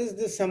where there is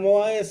the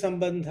Samavaya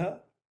Sambandha,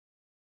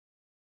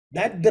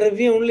 that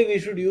dravya only we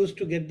should use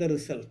to get the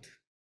result.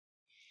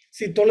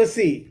 See,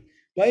 Tulasi,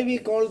 why we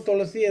call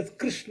Tulasi as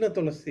Krishna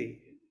Tulasi?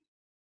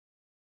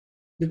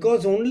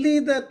 Because only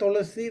the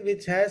Tulasi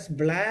which has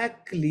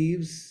black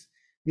leaves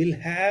will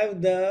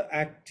have the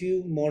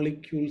active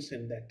molecules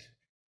in that,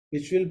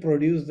 which will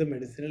produce the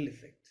medicinal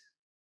effect.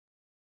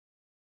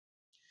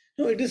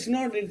 No, it is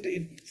not.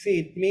 See,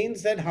 it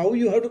means that how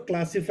you have to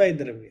classify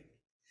Dravya.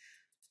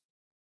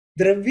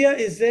 Dravya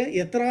is a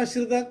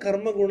yatrashrita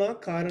karma guna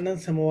karana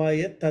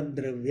samavaya tad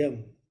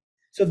dravyam.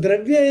 So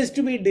Dravya is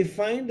to be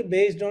defined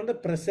based on the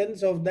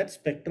presence of that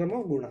spectrum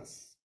of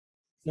gunas,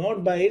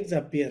 not by its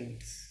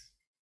appearance.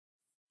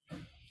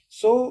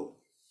 So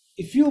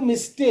if you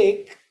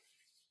mistake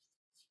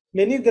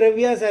many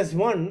dravyas as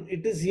one,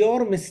 it is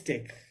your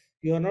mistake.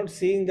 You are not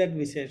seeing that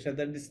vishesha,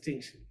 that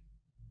distinction.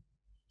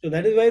 So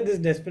that is why this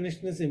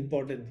definition is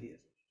important here.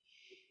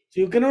 So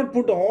you cannot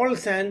put all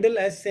sandal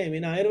as same.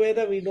 In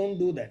Ayurveda, we don't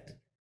do that.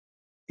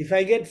 If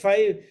I get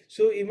 5,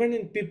 so even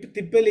in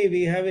Tippali,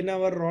 we have in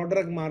our raw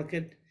drug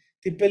market,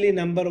 Tippali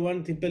number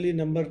 1, Tippali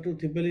number 2,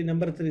 Tippali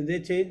number 3.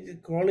 They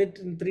call it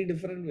in 3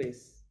 different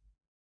ways.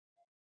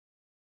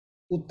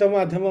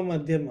 Uttama,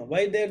 Adhama, Madhyama.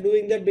 Why they are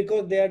doing that?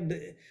 Because they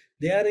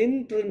are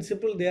in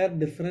principle, they are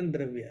different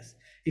dravyas.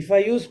 If I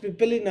use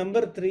Pippali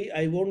number 3,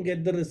 I won't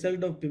get the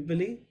result of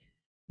Pippali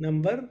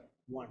number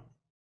 1.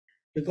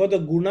 Because the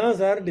gunas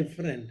are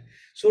different.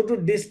 So to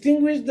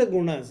distinguish the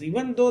gunas,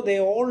 even though they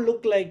all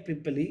look like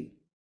Pippali,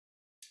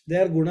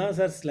 their gunas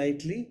are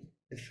slightly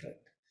different.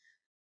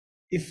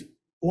 If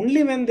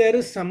only when there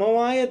is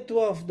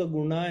samavayatva of the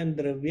guna and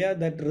dravya,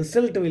 that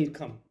result will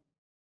come.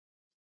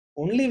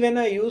 Only when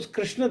I use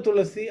Krishna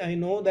Tulasi, I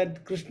know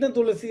that Krishna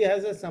Tulasi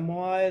has a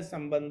samavaya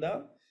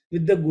sambandha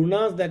with the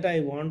gunas that I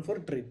want for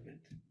treatment.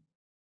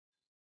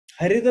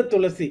 Harida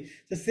Tulasi,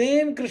 the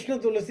same Krishna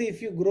Tulasi,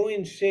 if you grow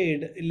in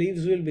shade,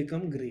 leaves will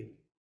become green.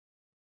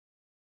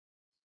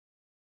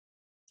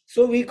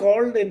 So we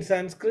called in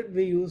Sanskrit,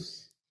 we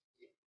use.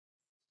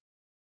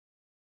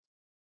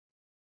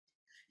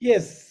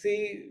 Yes,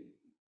 see,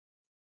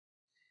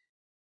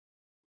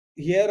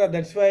 here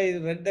that's why I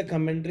read the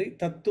commentary.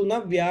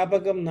 Tattuna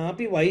Vyapakam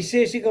Napi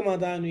Vaisheshika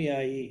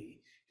Matanuyayi.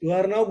 You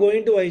are now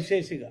going to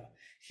Vaisheshika.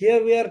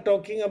 Here we are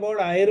talking about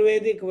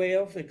Ayurvedic way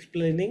of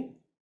explaining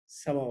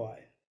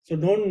Samavaya. So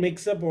don't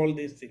mix up all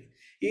these things.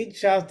 Each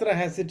Shastra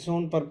has its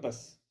own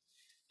purpose.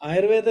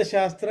 Ayurveda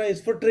Shastra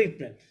is for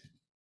treatment.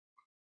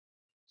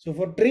 So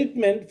for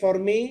treatment, for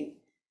me,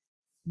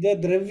 the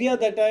dravya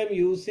that I am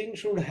using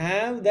should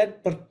have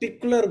that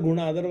particular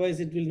guna,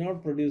 otherwise it will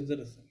not produce the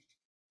result.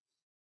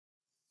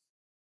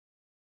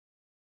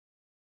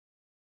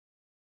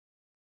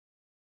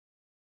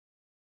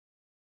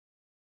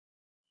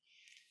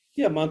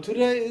 Yeah,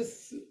 Mathura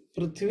is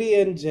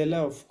Prithvi and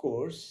Jala, of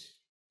course.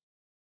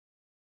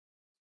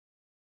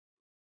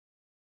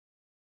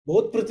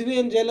 Both Prithvi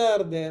and Jala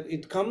are there.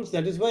 It comes,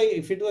 that is why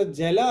if it was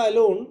Jala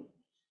alone,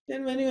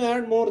 then when you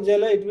add more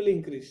Jala, it will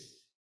increase.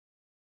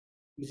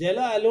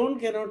 Jala alone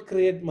cannot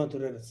create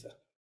Mathura Rasa.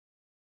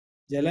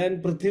 Jala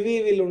and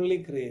Prithvi will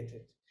only create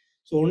it.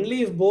 So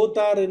only if both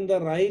are in the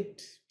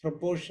right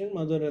proportion,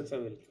 Madhura Rasa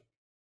will come.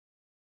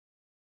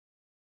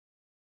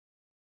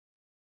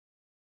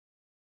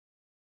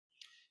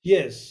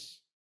 Yes,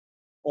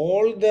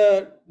 all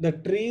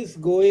the trees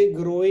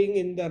growing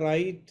in the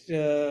right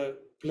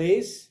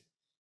place,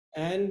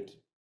 and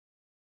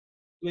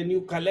when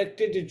you collect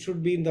it, it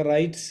should be in the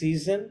right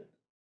season.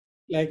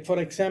 Like for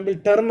example,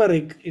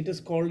 turmeric, it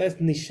is called as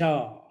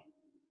Nisha,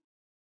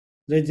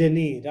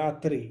 Rajani,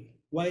 Ratri.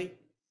 Why?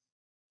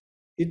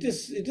 It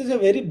is a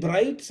very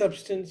bright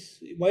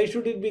substance. Why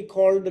should it be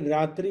called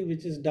Ratri,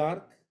 which is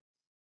dark?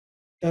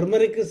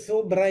 Turmeric is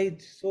so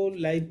bright, so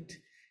light.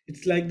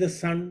 It's like the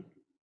sun.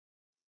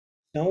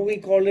 Now we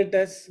call it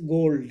as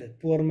gold,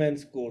 poor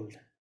man's gold.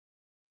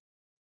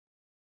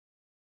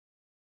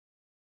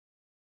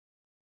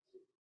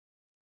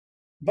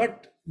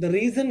 But the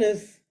reason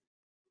is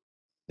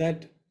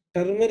that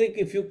turmeric,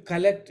 if you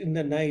collect in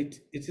the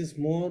night, it is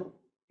more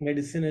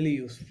medicinally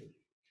useful.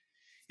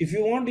 If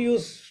you want to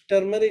use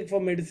turmeric for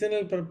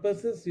medicinal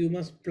purposes, you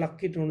must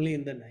pluck it only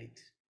in the night.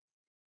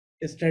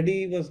 A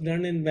study was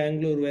done in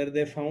Bangalore where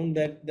they found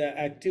that the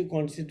active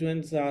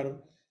constituents are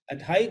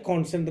at high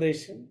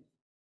concentration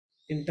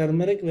in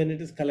turmeric when it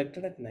is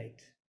collected at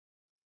night.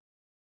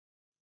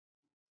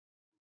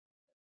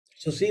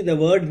 So see, the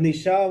word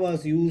Nisha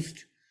was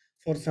used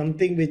for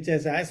something which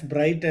is as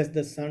bright as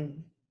the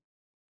sun.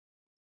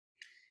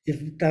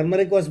 If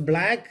turmeric was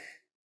black,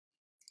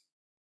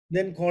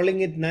 then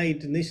calling it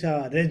night,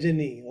 Nisha,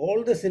 Rajani,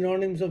 all the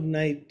synonyms of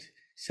night,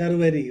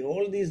 Sharvari,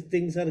 all these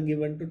things are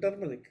given to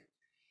turmeric.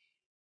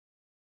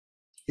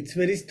 It's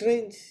very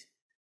strange.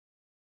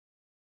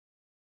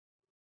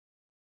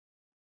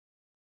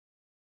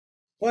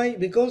 Why?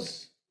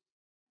 Because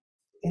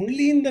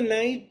only in the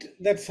night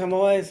that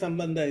Samavaya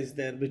Sambandha is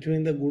there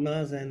between the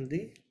gunas and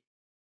the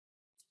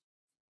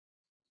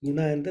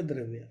guna and the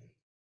dravya.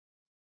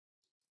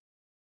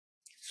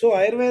 So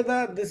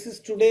Ayurveda, this is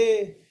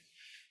today,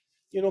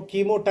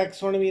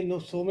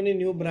 chemotaxonomy, so many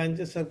new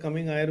branches are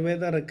coming.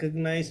 Ayurveda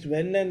recognized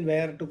when and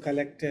where to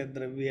collect a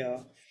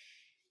dravya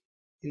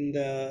in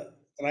the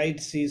right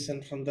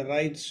season, from the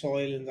right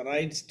soil, in the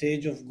right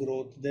stage of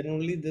growth. Then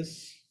only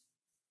this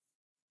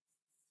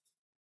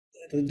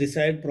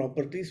desired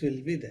properties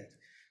will be there.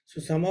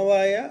 So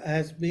Samavaya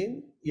has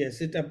been,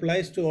 yes, it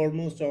applies to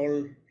almost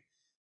all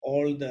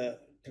the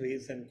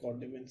trees and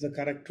condiments. The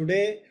correct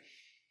today,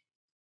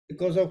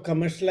 because of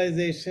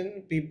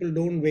commercialization, people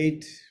don't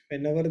wait.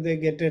 Whenever they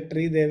get a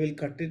tree, they will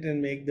cut it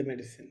and make the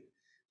medicine.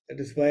 That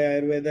is why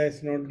Ayurveda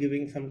is not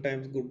giving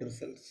sometimes good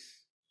results.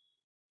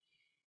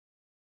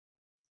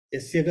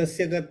 यस्य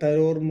कस्य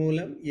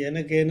तरोर्मूलं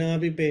येन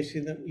केनापि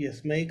पेषितं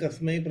यस्मै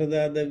कस्मै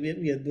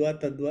प्रदातव्यं यद्वा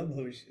तद्वा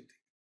भविष्यति.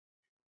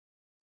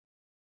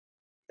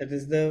 That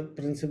is the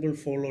principle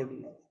followed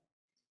now.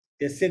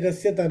 Yasya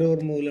kasya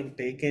tarormoolam,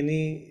 take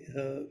any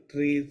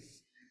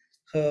trees,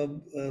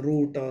 herb,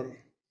 root, or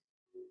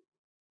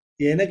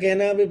yena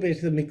kenapi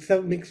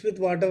peshita, mix with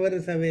whatever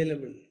is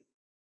available.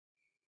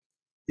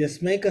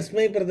 Yasmai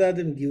kasmai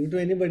pradadim, give to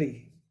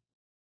anybody.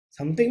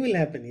 Something will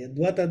happen.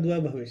 Yadva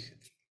tadva bhavishyati.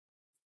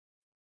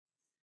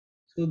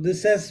 So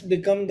this has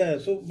become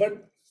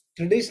but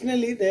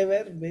traditionally they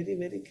were very,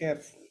 very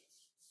careful.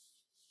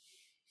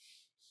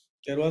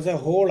 There was a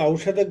whole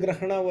Aushadha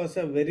Grahana was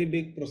a very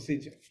big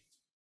procedure.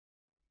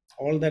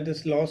 All that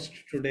is lost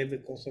today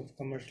because of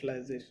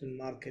commercialization,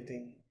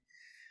 marketing.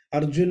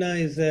 Arjuna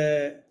is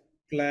a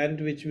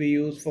plant which we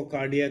use for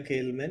cardiac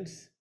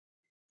ailments.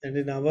 And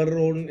in our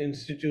own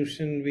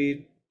institution,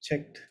 we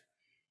checked,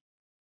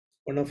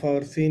 one of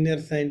our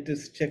senior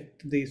scientists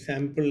checked the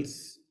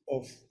samples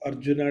of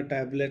Arjuna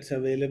tablets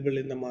available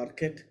in the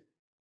market.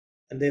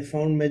 And they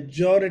found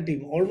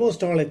majority,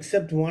 almost all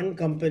except one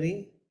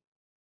company,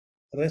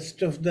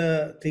 rest of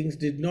the things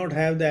did not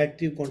have the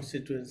active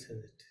constituents in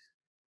it.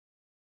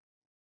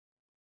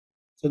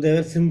 So they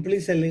were simply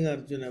selling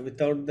Arjuna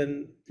without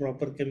the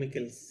proper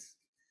chemicals.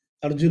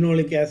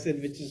 Arjunolic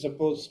acid, which is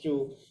supposed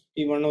to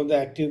be one of the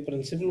active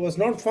principles, was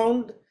not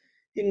found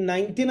in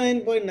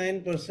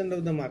 99.9%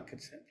 of the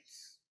market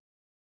samples.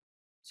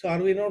 So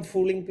are we not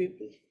fooling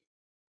people?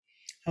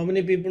 How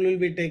many people will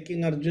be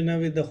taking Arjuna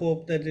with the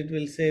hope that it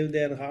will save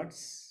their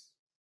hearts?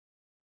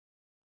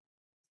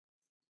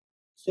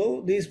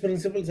 So these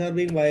principles are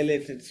being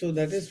violated. So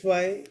that is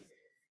why,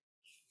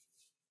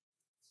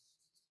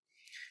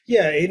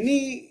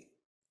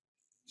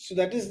 so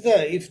that is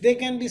if they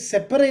can be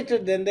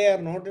separated, then they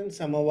are not in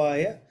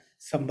Samavaya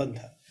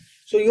Sambandha.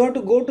 So you have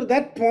to go to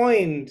that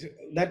point.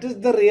 That is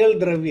the real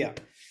dravya.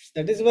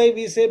 That is why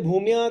we say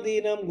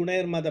Bhumyadinam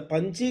Gunairmada.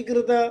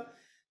 Panchikrita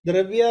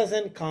dravyas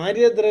and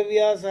Karya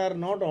dravyas are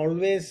not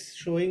always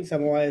showing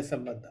Samavaya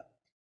Sambandha.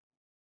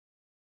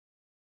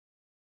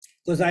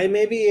 Because I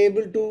may be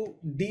able to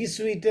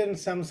de-sweeten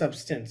some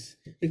substance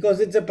because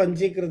it's a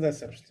Panchikrita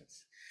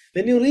substance.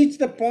 When you reach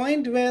the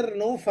point where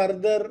no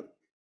further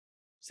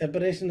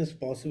separation is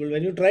possible,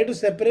 when you try to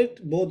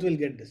separate, both will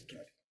get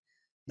destroyed.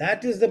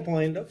 That is the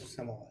point of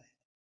Samavaya.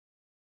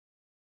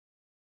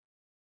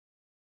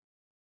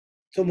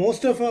 So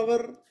most of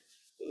our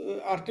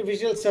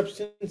artificial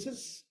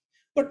substances,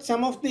 but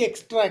some of the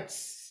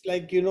extracts,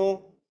 like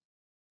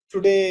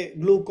today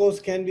glucose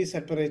can be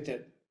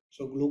separated.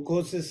 So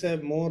glucose is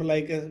more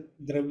like a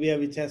dravya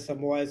which has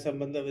samvaya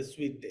sambandha with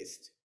sweet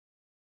taste,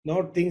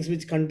 not things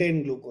which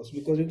contain glucose,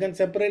 because you can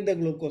separate the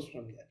glucose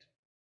from that.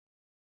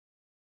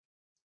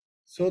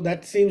 So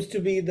that seems to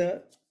be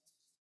the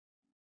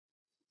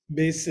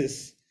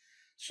basis.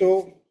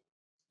 So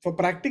for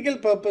practical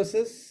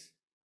purposes,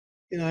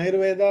 in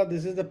Ayurveda,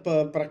 this is the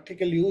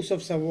practical use of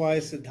Samvaya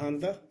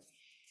Siddhanta,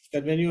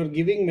 that when you are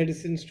giving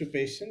medicines to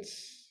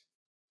patients,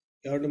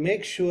 you have to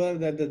make sure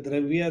that the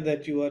dravya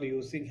that you are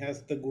using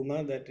has the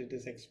guna that it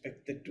is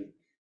expected to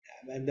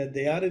have, and that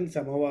they are in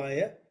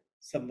Samavaya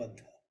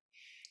Sambandha.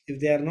 If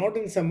they are not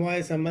in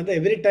Samavaya Sambandha,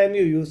 every time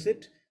you use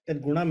it,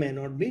 that guna may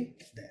not be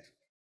there.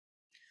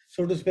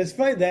 So to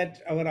specify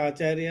that, our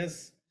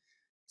acharyas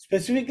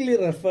specifically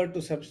refer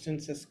to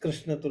substances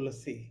Krishna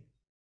Tulasi,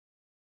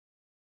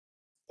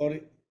 or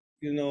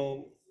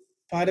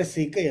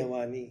Parasika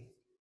Yavani,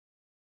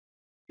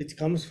 which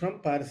comes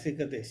from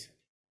Parasika Desha.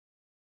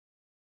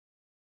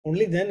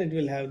 Only then it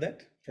will have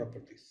that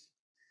properties.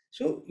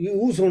 So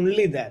you use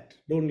only that,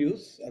 don't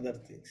use other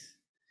things.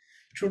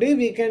 Today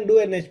we can do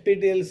an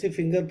HPTLC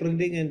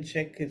fingerprinting and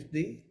check if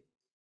the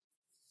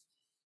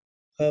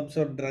herbs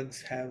or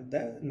drugs have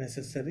the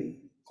necessary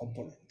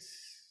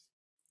components.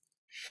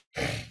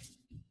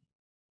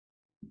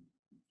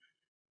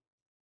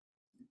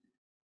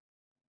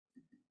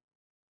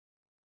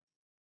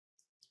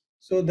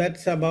 So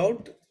that's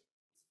about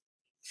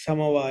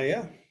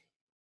Samavaya.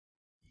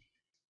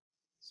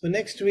 So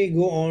next we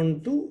go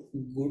on to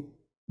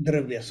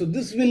Dravya. So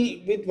this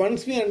will, with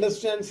once we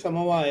understand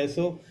Samavaya,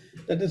 so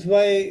that is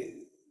why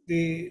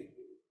the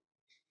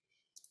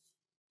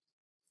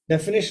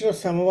definition of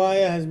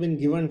Samavaya has been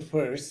given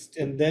first,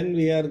 and then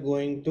we are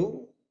going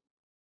to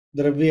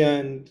Dravya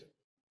and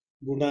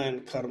Guna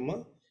and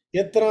Karma.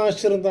 Yatra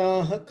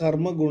ashritaha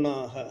karma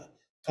gunaha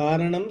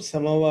karanam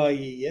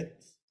samavayiyat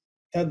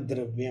tad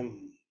dravyam.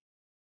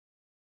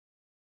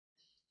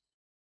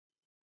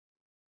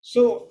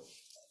 So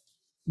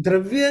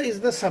Dravya is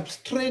the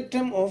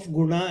substratum of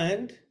guna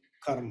and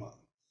karma,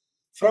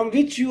 from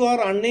which you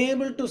are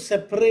unable to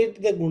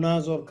separate the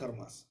gunas or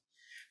karmas.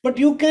 But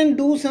you can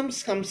do some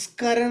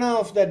samskarana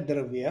of that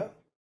dravya.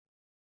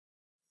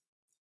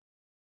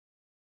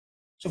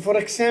 So for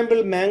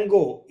example,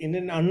 mango in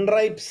an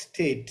unripe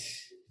state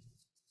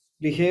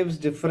behaves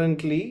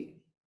differently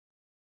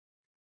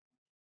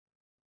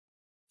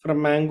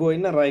from mango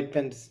in a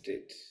ripened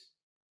state.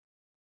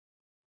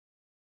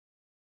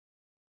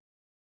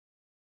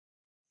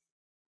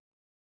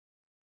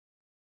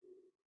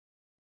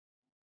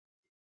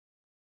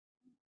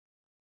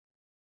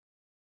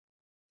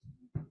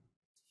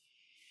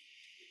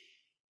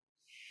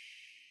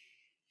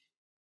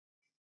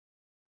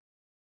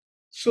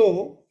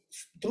 So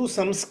through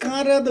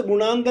samskara, the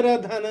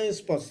gunandara dhana is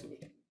possible.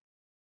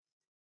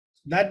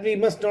 That we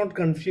must not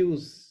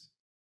confuse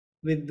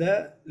with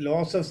the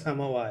laws of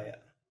samavaya.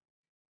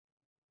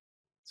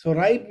 So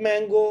ripe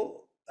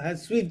mango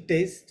has sweet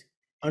taste,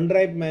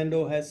 unripe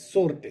mango has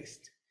sour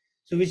taste.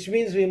 So which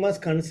means we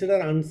must consider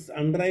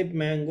unripe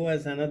mango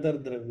as another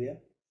dravya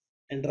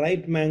and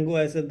ripe mango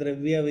as a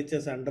dravya which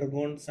has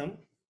undergone some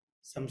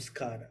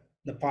samskara,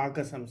 the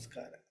paka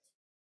samskara.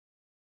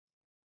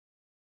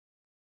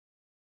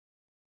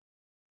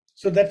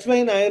 So that's why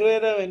in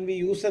Ayurveda, when we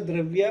use a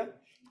dravya,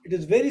 it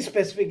is very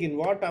specific in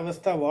what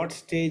avastha, what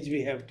stage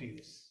we have to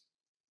use.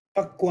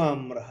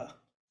 Pakwamraha,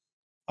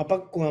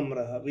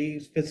 apakwamraha, we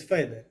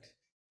specify that.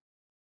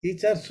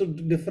 Each are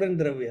different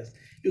dravyas.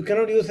 You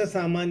cannot use a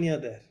samanya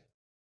there.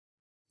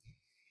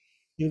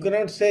 You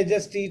cannot say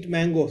just eat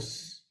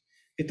mangoes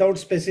without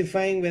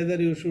specifying whether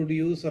you should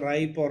use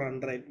ripe or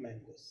unripe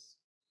mangoes.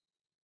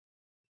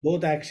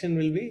 Both action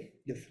will be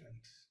different.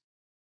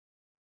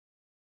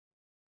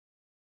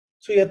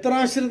 So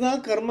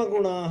yatrashrita karma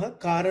gunaha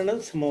karana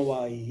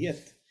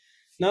samavayiyat.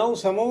 Now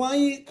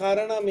samavayi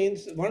karana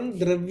means one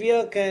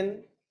dravya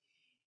can,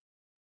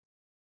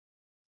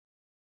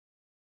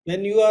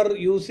 when you are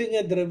using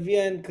a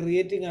dravya and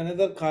creating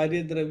another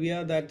karya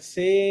dravya, that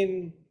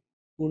same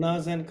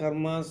gunas and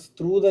karmas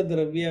through the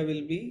dravya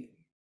will be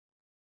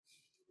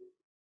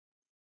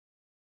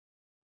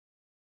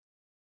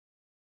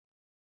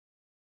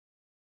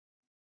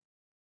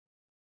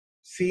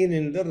seen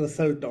in the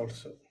result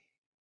also.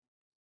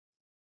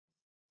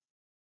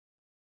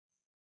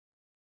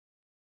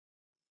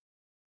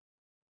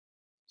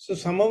 So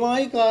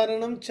samavai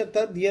karanam cha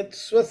tad yat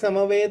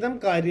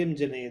swasamavedam karyam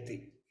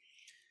janayati.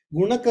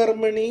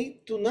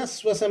 Gunakarmani tu na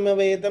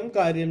swasamavedam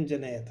karyam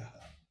janayata.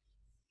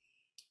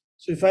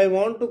 So if I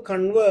want to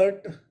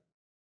convert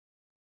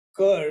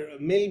curd,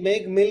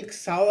 make milk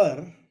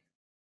sour,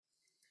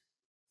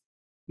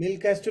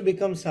 milk has to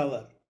become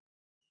sour.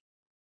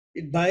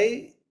 It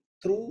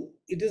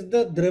is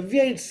the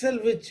dravya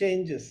itself which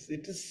changes.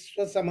 It is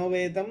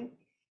samavedam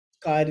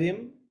karyam,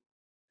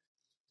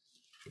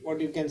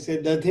 what you can say,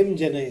 dadhim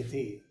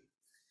janayati.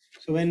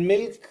 So when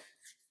milk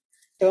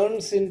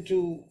turns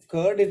into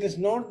curd, it is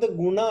not the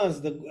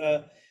gunas,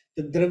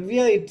 the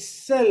dravya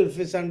itself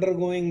is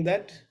undergoing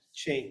that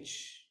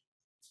change.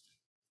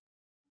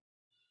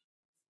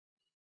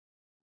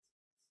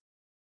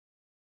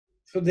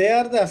 So they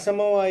are the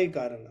asamavayi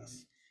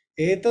karanas.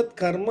 Etat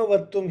karma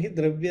vattum hi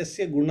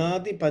dravyasya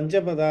gunadi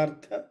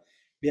panchapadartha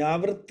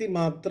vyavritti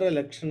matra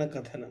lakshana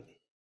kathanam.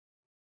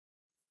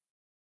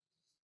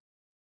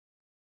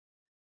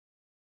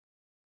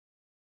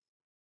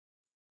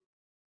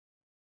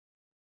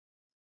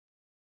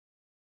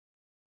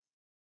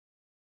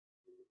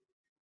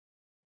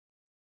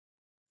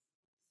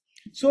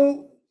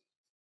 So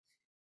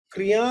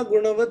Kriya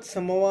Gunavat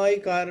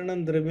Samavai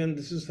Karanam Dravyam.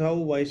 This is how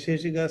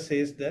Vaisheshika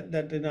says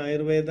that in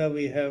Ayurveda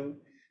we have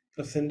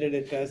presented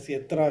it as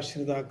Yatra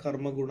Ashrita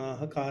Karma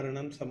Gunaha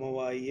Karanam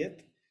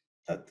Samavayet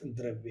Tat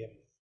Dravyam.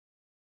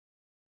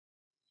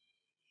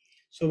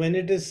 So when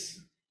it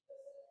is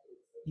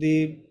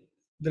the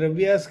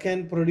Dravyas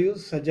can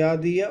produce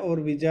Sajadiya or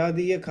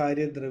Vijadiya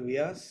Karya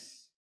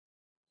Dravyas.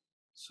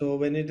 So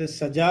when it is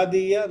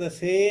Sajadiya, the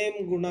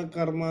same Guna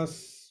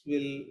Karmas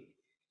will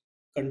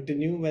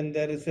continue. When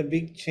there is a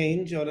big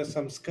change or a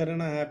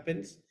samskarana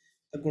happens,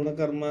 the Guna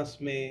Karmas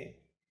may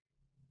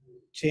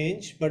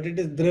change, but it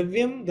is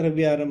Dravyam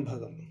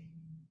Dravyarambhagam,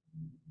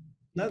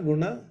 na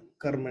Guna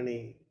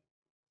Karmani.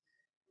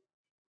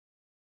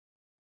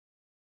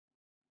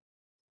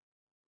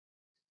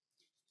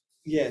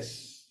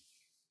 Yes.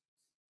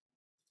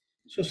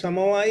 So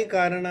Samavai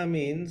Karana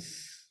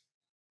means,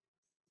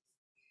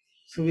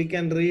 so we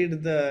can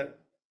read the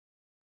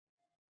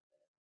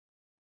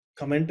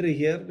commentary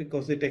here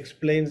because it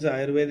explains the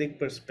Ayurvedic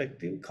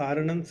perspective.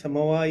 Karanam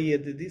Samavai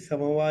Yadidi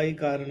Samavai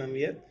Karanam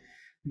Yad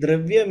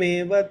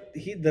Dravyameva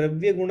hi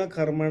Dravya Guna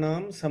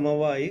Karmanam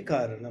Samavai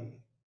Karanam.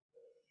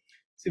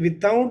 So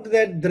without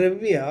that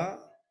Dravya,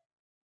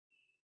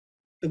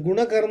 the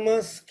Guna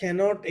Karmas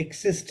cannot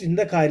exist in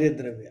the Karya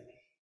Dravya.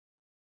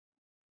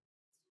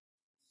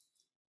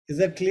 Is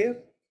that clear?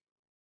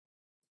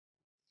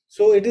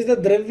 So it is the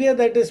Dravya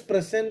that is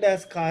present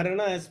as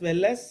Karana as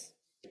well as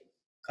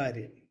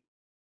Karya.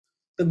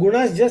 The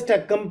Gunas just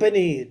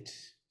accompany it.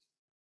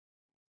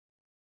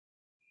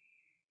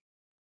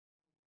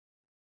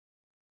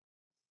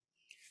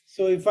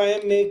 So if I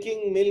am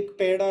making milk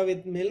peda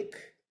with milk,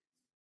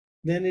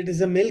 then it is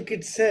the milk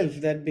itself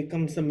that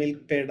becomes the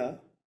milk peda.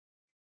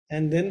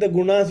 And then the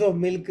Gunas of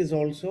milk is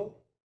also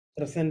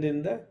present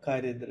in the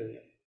Karya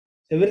Dravya.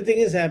 Everything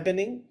is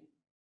happening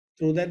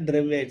through that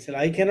Dravya itself.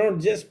 I cannot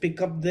just pick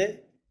up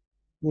the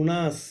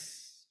Gunas.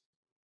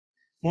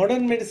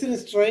 Modern medicine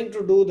is trying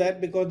to do that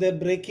because they're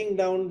breaking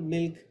down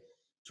milk.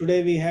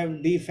 Today we have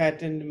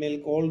defattened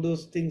milk, all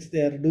those things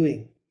they are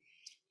doing.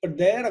 But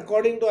there,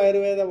 according to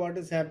Ayurveda, what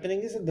is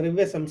happening is a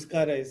Dravya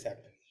Samskara is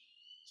happening.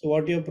 So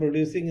what you're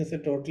producing is a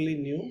totally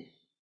new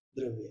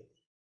Dravya.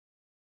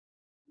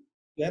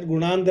 Where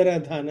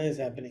Gunandara Dhana is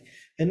happening.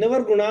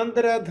 Whenever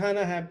Gunandara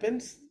Dhana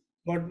happens,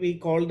 what we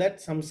call that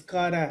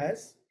Samskara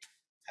has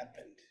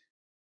happened.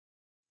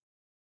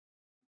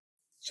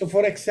 So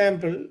for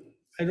example,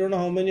 I don't know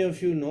how many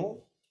of you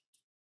know,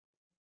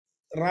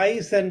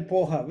 rice and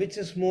poha, which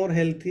is more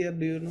healthier,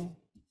 do you know?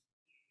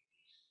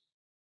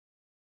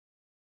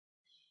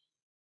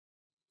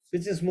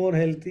 Which is more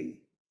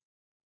healthy?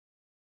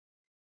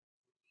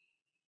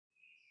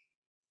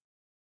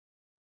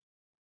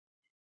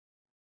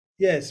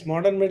 Yes,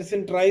 modern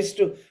medicine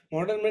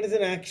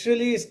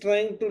actually is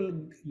trying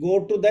to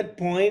go to that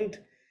point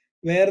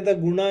where the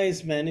guna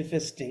is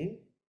manifesting,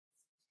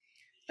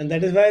 and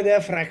that is why they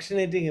are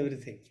fractionating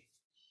everything.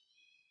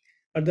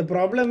 But the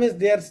problem is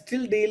they are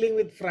still dealing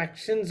with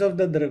fractions of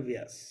the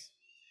dravyas.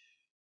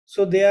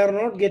 So they are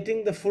not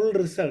getting the full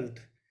result.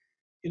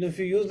 If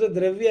you use the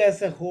dravya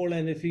as a whole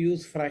and if you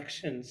use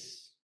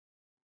fractions,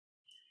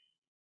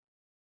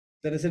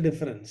 there is a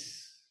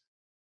difference.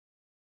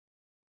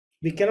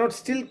 We cannot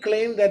still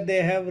claim that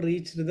they have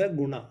reached the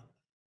guna.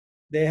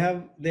 They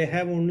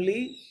have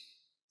only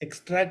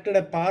extracted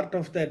a part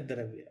of that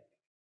dravya,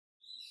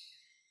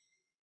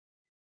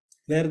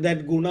 where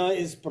that guna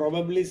is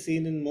probably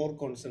seen in more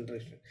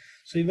concentration.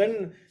 So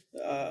even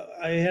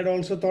I had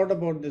also thought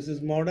about this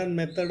modern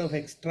method of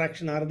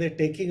extraction. Are they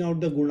taking out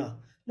the guna?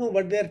 No,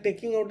 but they are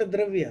taking out a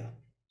dravya,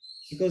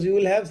 because you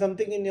will have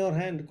something in your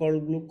hand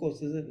called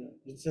glucose, isn't it?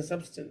 It's a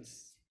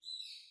substance.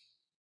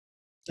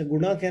 The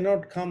guna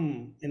cannot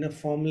come in a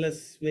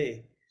formless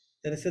way.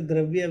 There is a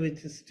dravya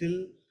which is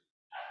still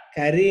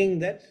carrying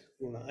that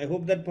guna. I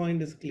hope that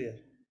point is clear.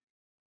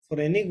 For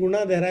any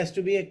guna, there has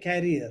to be a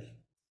carrier.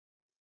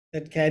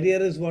 That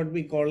carrier is what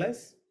we call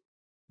as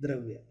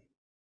dravya.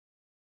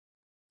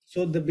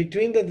 So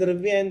between the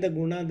dravya and the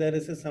guna, there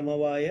is a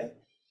samavaya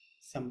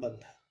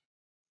sambandha.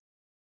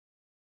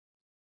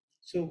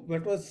 So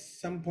what was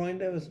some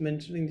point I was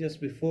mentioning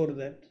just before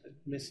that? I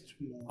missed.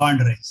 Bond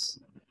race.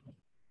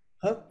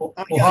 Huh?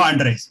 Poha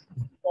and rice.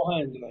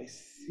 Poha and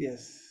rice.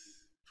 Yes.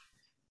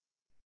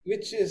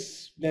 Which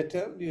is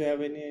better? Do you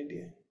have any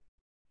idea?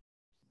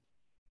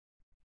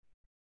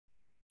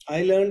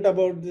 I learned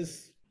about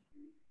this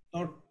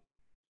not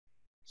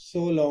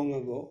so long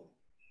ago.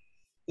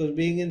 Because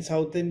being in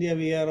South India,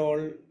 we are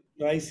all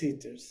rice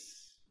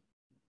eaters.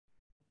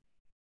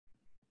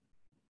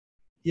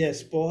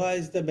 Yes, poha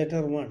is the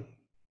better one.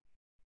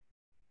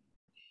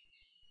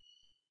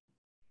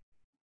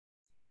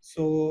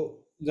 So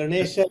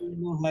Ganesha,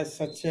 has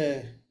such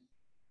a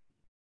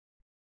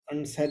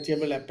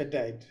unsatiable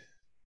appetite.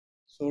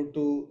 So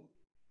to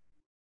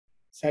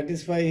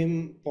satisfy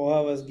him,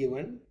 poha was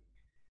given.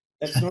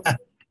 That's not, that's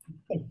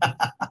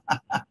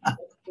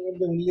not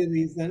the only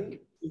reason.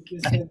 It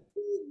is a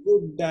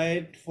good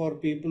diet for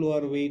people who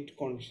are weight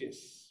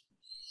conscious.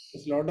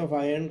 There's a lot of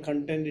iron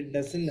content. It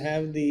doesn't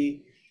have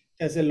it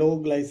has a low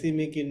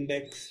glycemic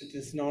index. It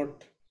is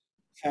not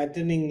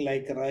fattening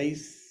like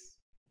rice.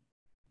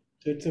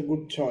 So it's a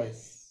good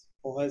choice.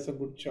 Poha is a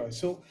good choice.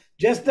 So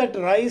just that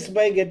rice,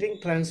 by getting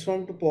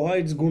transformed to poha,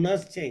 its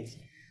gunas change.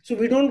 So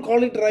we don't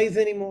call it rice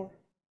anymore.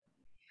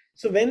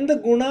 So when the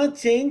guna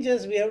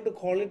changes, we have to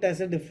call it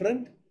as a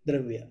different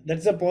dravya.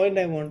 That's the point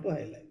I want to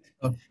highlight.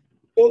 Okay.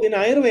 So in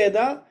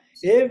Ayurveda,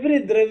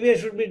 every dravya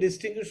should be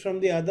distinguished from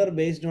the other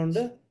based on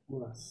the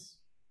gunas.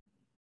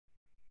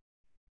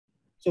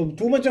 So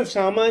too much of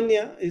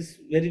samanya is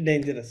very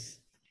dangerous.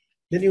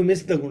 Then you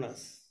miss the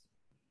gunas.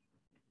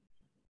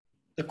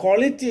 The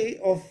quality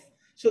of,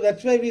 so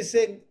that's why we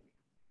say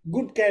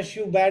good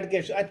cashew, bad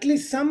cashew. At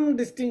least some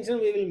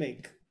distinction we will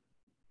make.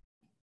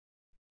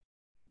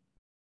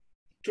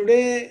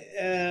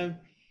 Today,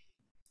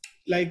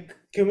 like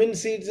cumin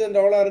seeds and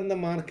all are in the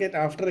market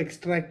after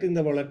extracting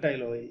the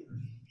volatile oil.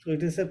 So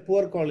it is a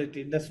poor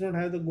quality. It does not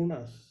have the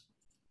gunas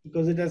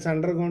because it has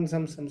undergone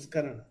some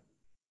samskarana.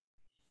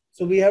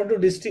 So we have to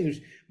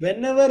distinguish.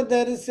 Whenever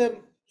there is a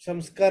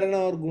samskarana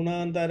or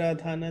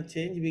gunaantaradhana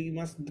change, we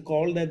must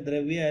call that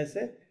dravya as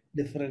a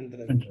different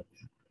dravya.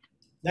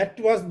 That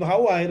was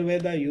how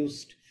Ayurveda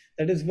used.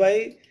 That is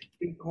why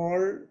we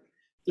call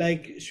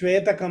like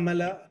Shweta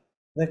Kamala,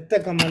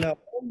 Rakta Kamala.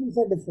 All these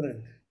are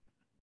different.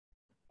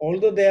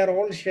 Although they are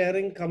all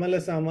sharing Kamala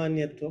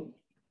Samanyatvam,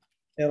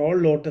 they are all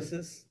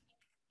lotuses,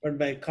 but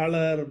by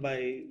color,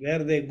 by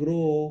where they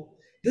grow,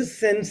 this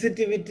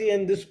sensitivity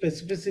and this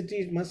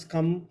specificity must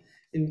come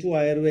into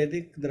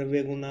Ayurvedic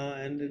Dravya Guna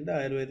and in the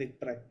Ayurvedic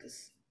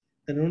practice.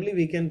 Then only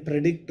we can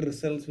predict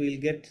results.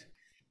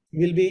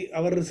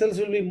 Our results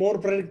will be more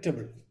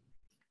predictable.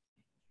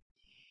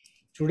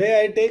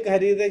 Today I take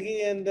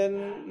Haridagi and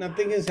then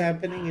nothing is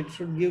happening. It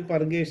should give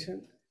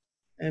purgation.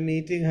 I'm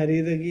eating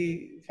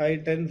Haridagi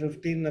 5, 10,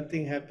 15,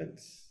 nothing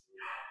happens.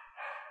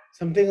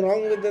 Something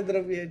wrong with the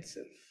Dravya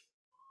itself.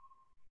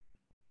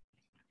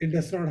 It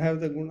does not have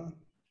the guna.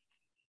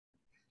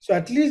 So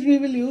at least we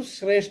will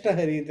use Shrestha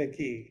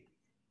Haridagi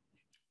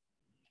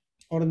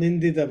or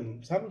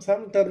Ninditam.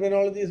 Some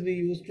terminologies we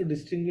use to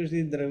distinguish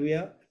the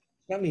Dravya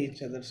from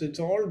each other. So it's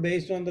all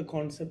based on the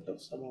concept of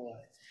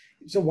Samavaya.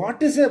 So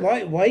what is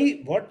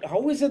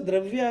how is a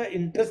Dravya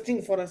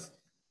interesting for us?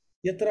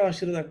 Yatra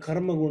Ashrita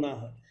Karma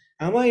Gunaha.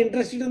 Am I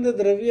interested in the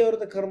Dravya or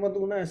the Karma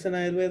Guna as an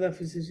Ayurveda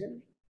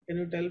physician? Can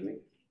you tell me?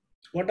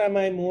 What am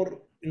I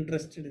more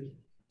interested in?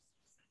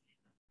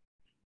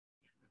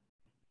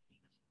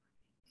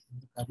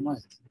 Karma.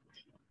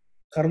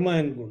 Karma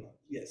and Guna,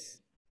 yes.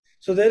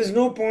 So there is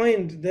no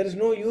point, there is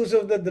no use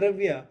of the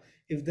Dravya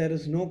if there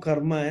is no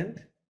Karma and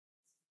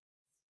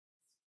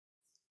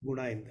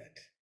Guna in that.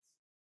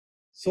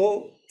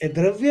 So a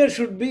Dravya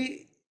should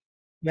be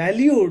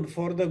valued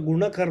for the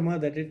Guna Karma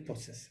that it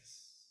possesses,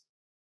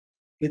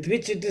 with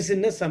which it is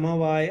in a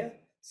Samavaya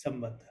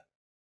Sambandha.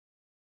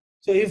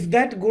 So if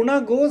that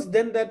Guna goes,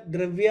 then that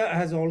Dravya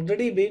has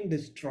already been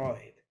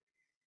destroyed.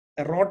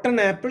 A rotten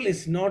apple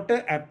is not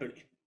an apple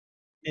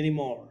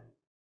anymore,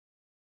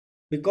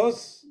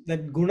 because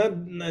that Guna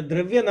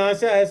Dravya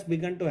Nasha has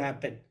begun to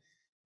happen.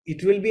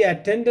 It will be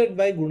attended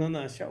by Guna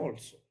Nasha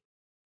also.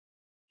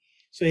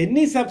 So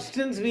any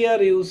substance we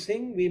are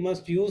using, we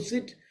must use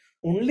it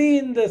only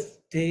in the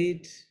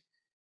state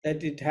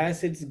that it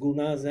has its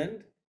gunas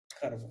and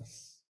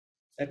karmas.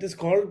 That is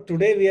called,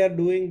 today we are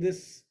doing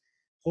this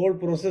whole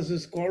process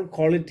is called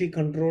quality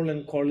control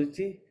and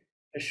quality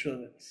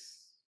assurance.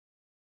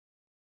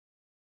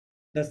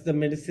 Does the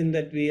medicine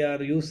that we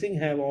are using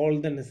have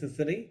all the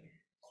necessary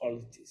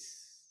qualities?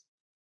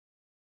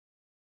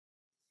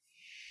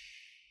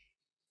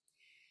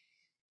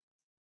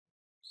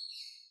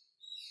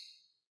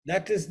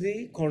 That is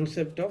the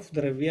concept of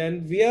Dravya,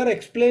 and we are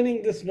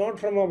explaining this not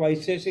from a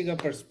Vaisheshika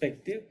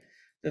perspective.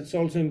 That's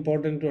also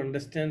important to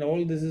understand.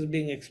 All this is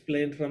being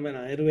explained from an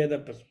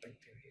Ayurveda perspective.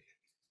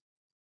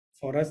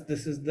 For us,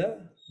 this is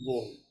the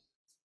goal.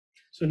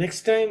 So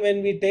next time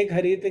when we take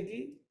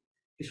Haritaki,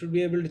 we should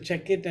be able to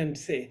check it and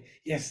say,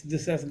 yes,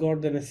 this has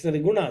got the necessary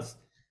gunas.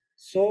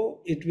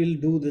 So it will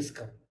do this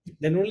karma.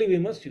 Then only we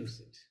must use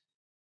it.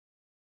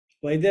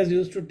 Vaidyas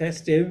used to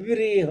test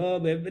every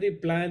herb, every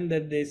plant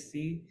that they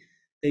see.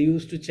 They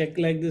used to check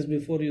like this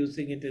before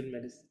using it in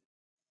medicine.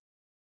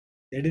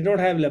 They did not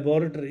have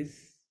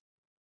laboratories.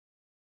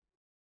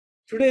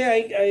 Today,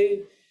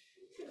 I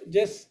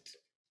just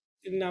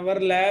in our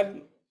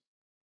lab,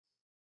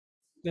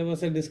 there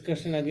was a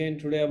discussion again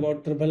today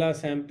about triphala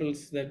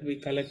samples that we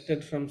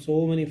collected from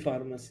so many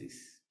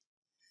pharmacies.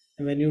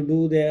 And when you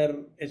do their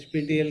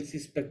HPTLC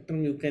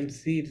spectrum, you can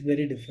see it's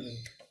very different.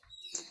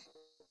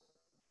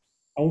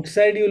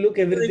 Outside, you look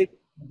everything.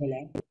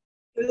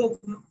 Oh,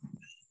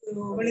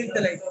 somebody's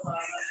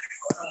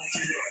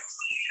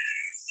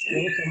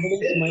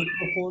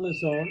microphone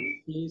is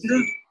on. Please.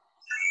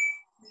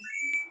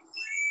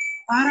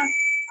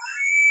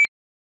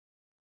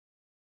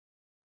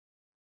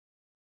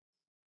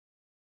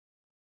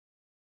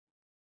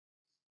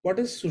 What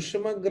is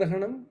Sushama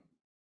Grahanam?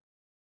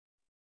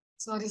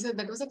 Sorry, sir,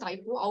 that was a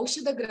typo.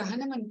 Aushadha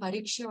Grahanam and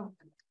Pariksha.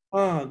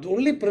 The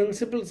only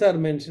principles are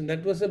mentioned.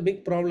 That was a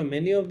big problem.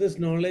 Many of this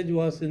knowledge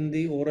was in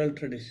the oral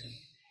tradition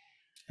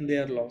and they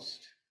are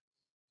lost.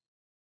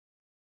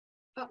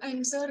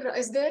 And sir,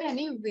 is there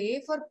any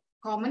way for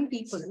common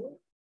people,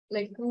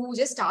 like who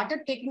just started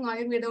taking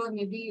Ayurveda or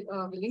maybe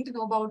willing to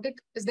know about it?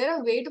 Is there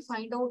a way to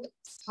find out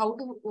how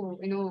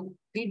to,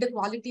 read the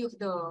quality of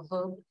the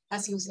herb,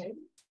 as you said?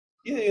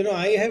 Yeah,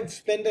 I have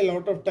spent a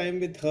lot of time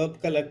with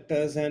herb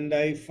collectors and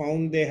I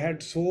found they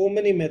had so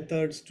many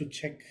methods to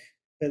check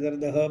whether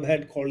the herb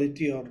had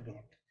quality or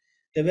not.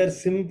 They were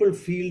simple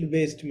field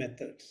based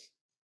methods.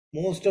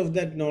 Most of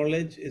that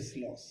knowledge is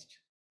lost.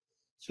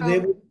 So they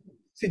would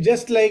see,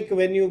 just like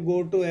when you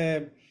go to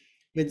a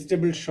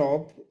vegetable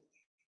shop,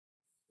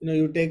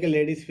 you take a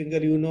lady's finger,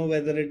 you know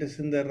whether it is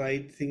in the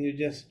right thing, you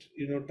just,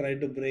 try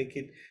to break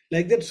it.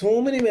 Like that,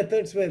 so many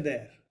methods were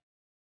there.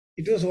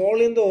 It was all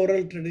in the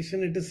oral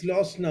tradition. It is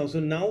lost now. So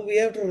now we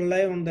have to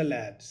rely on the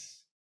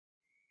labs.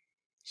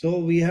 So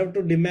we have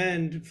to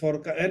demand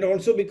for, and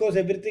also because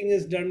everything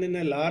is done in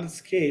a large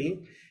scale,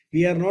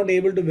 we are not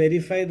able to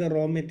verify the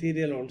raw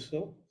material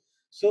also.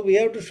 So we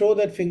have to show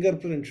that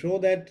fingerprint, show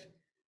that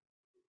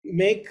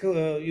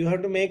you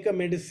have to make a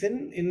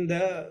medicine in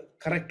the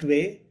correct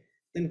way,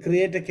 then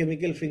create a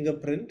chemical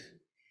fingerprint,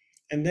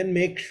 and then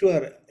make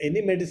sure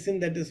any medicine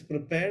that is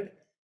prepared,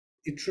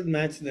 it should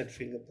match that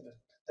fingerprint.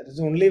 That is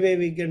the only way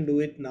we can do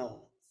it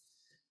now.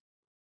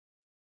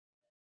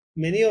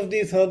 Many of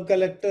these herb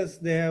collectors,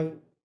 they have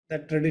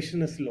that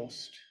tradition is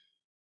lost.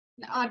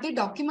 Are they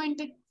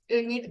documented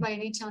in it by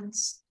any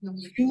chance? No.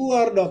 Few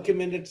are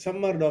documented,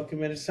 some are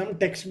documented. Some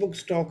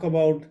textbooks talk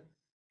about,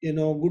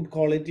 good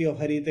quality of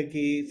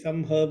haritaki,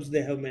 some herbs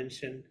they have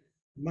mentioned.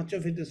 Much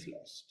of it is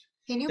lost.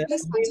 Can you There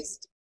please has been-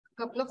 suggest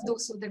a couple of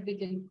those so that we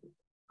can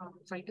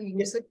try to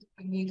use it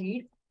when we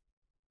read?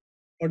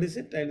 What is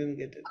it? I didn't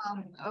get it.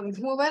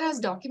 Whoever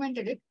has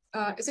documented it,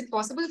 is it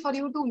possible for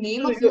you to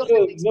name a few of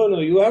the texts? No,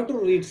 you have to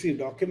read. See,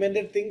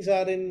 documented things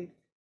are in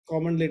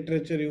common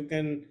literature. You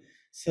can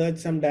search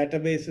some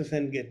databases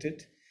and get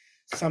it.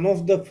 Some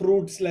of the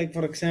fruits, like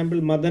for example,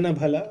 Madana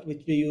Bhala,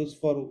 which we use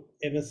for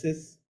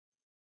emesis,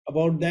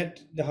 about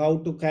that, how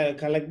to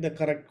collect the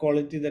correct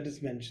quality that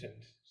is mentioned.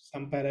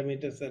 Some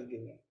parameters are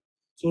given.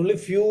 So only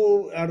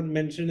few are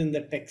mentioned in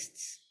the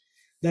texts.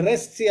 The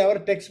rest, see, our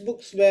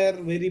textbooks were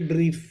very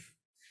brief.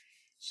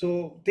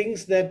 So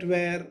things that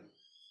were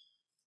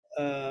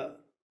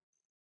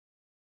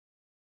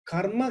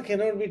karma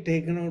cannot be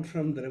taken out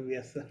from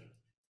dravya, sir.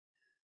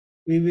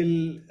 We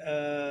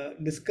will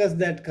discuss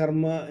that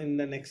karma in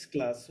the next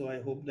class. So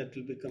I hope that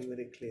will become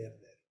very clear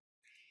there.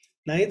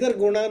 Neither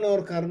guna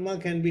nor karma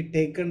can be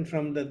taken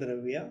from the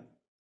dravya.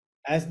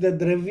 As the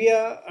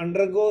dravya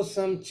undergoes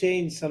some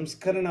change,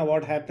 samskarana,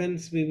 what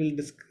happens, we will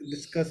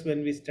discuss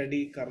when we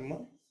study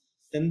karma.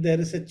 Then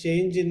there is a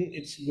change in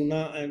its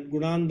guna and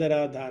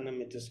gunandara dhanam,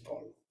 it is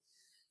called.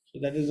 So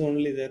that is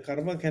only the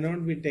karma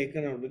cannot be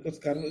taken out because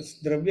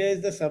dravya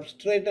is the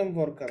substratum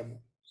for karma.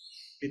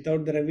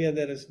 Without dravya,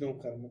 there is no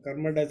karma.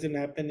 Karma doesn't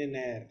happen in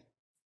air.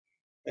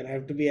 There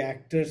have to be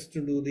actors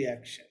to do the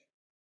action.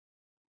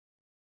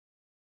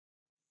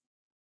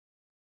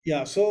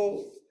 Yeah,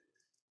 so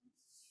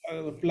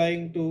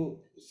replying to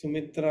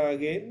Sumitra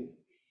again,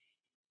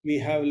 we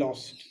have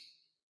lost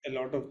a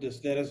lot of this.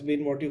 There has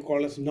been what you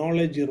call as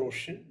knowledge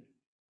erosion.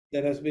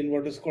 There has been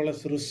what is called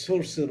as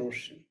resource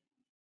erosion.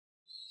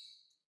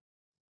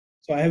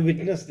 So I have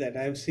witnessed that.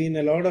 I have seen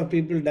a lot of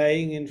people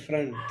dying in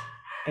front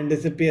and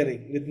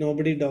disappearing with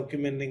nobody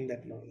documenting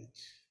that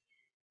knowledge.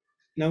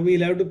 Now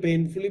we'll have to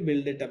painfully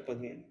build it up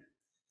again.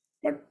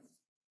 But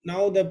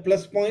now the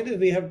plus point is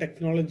we have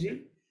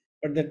technology,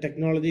 but the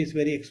technology is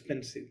very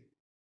expensive.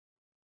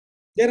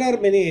 There are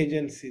many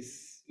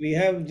agencies. We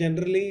have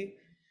generally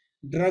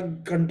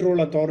Drug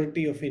Control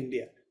Authority of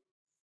India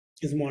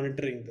is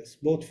monitoring this,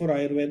 both for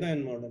Ayurveda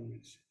and modern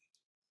medicine.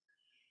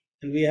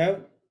 And we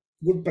have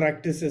good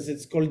practices.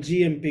 It's called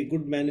GMP,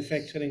 good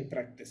manufacturing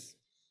practice.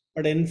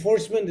 But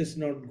enforcement is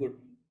not good.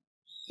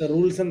 The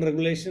rules and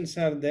regulations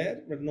are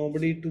there, but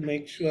nobody to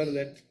make sure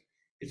that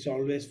it's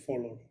always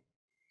followed.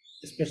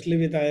 Especially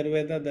with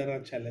Ayurveda, there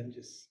are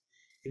challenges.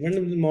 Even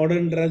with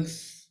modern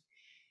drugs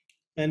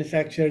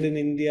manufactured in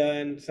India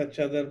and such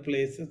other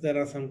places,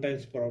 there are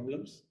sometimes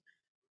problems.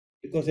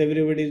 because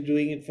everybody is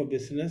doing it for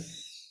business.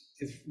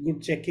 If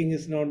good checking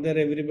is not there,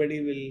 everybody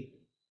will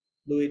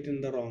do it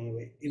in the wrong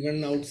way.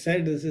 Even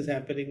outside, this is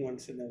happening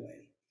once in a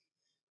while.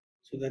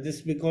 So that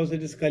is because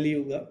it is Kali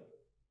Yuga,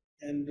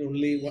 and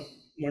only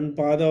one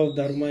pada of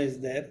dharma is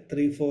there,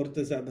 3/4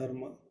 is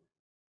adharma.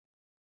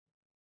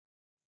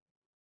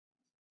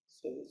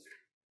 So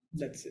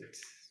that's it.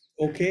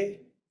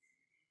 Okay,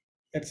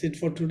 that's it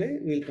for today.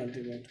 We'll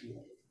continue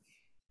tomorrow.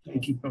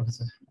 Thank you,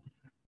 Professor.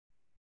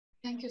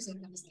 Thank you, sir.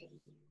 Namaste.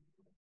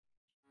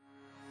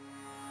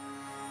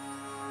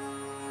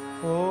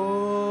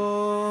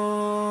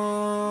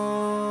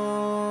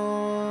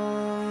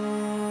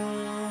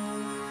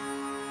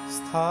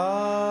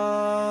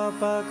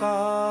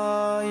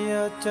 स्थापकाय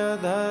च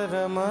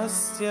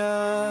धर्मस्य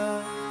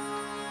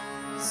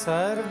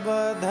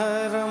सर्वधर्मस्वरूपिणे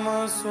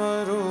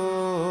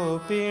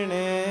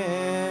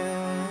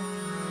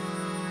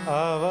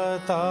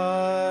अवतारवरिष्ठाय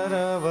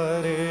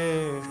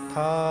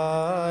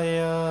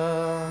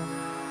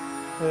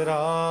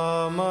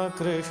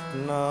रामकृष्णाय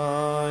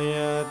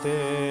ते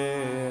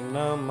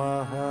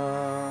नमः।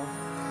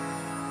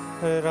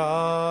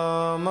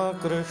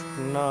 रामकृष्णाय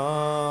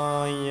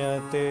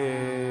ते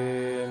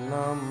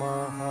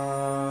नमः।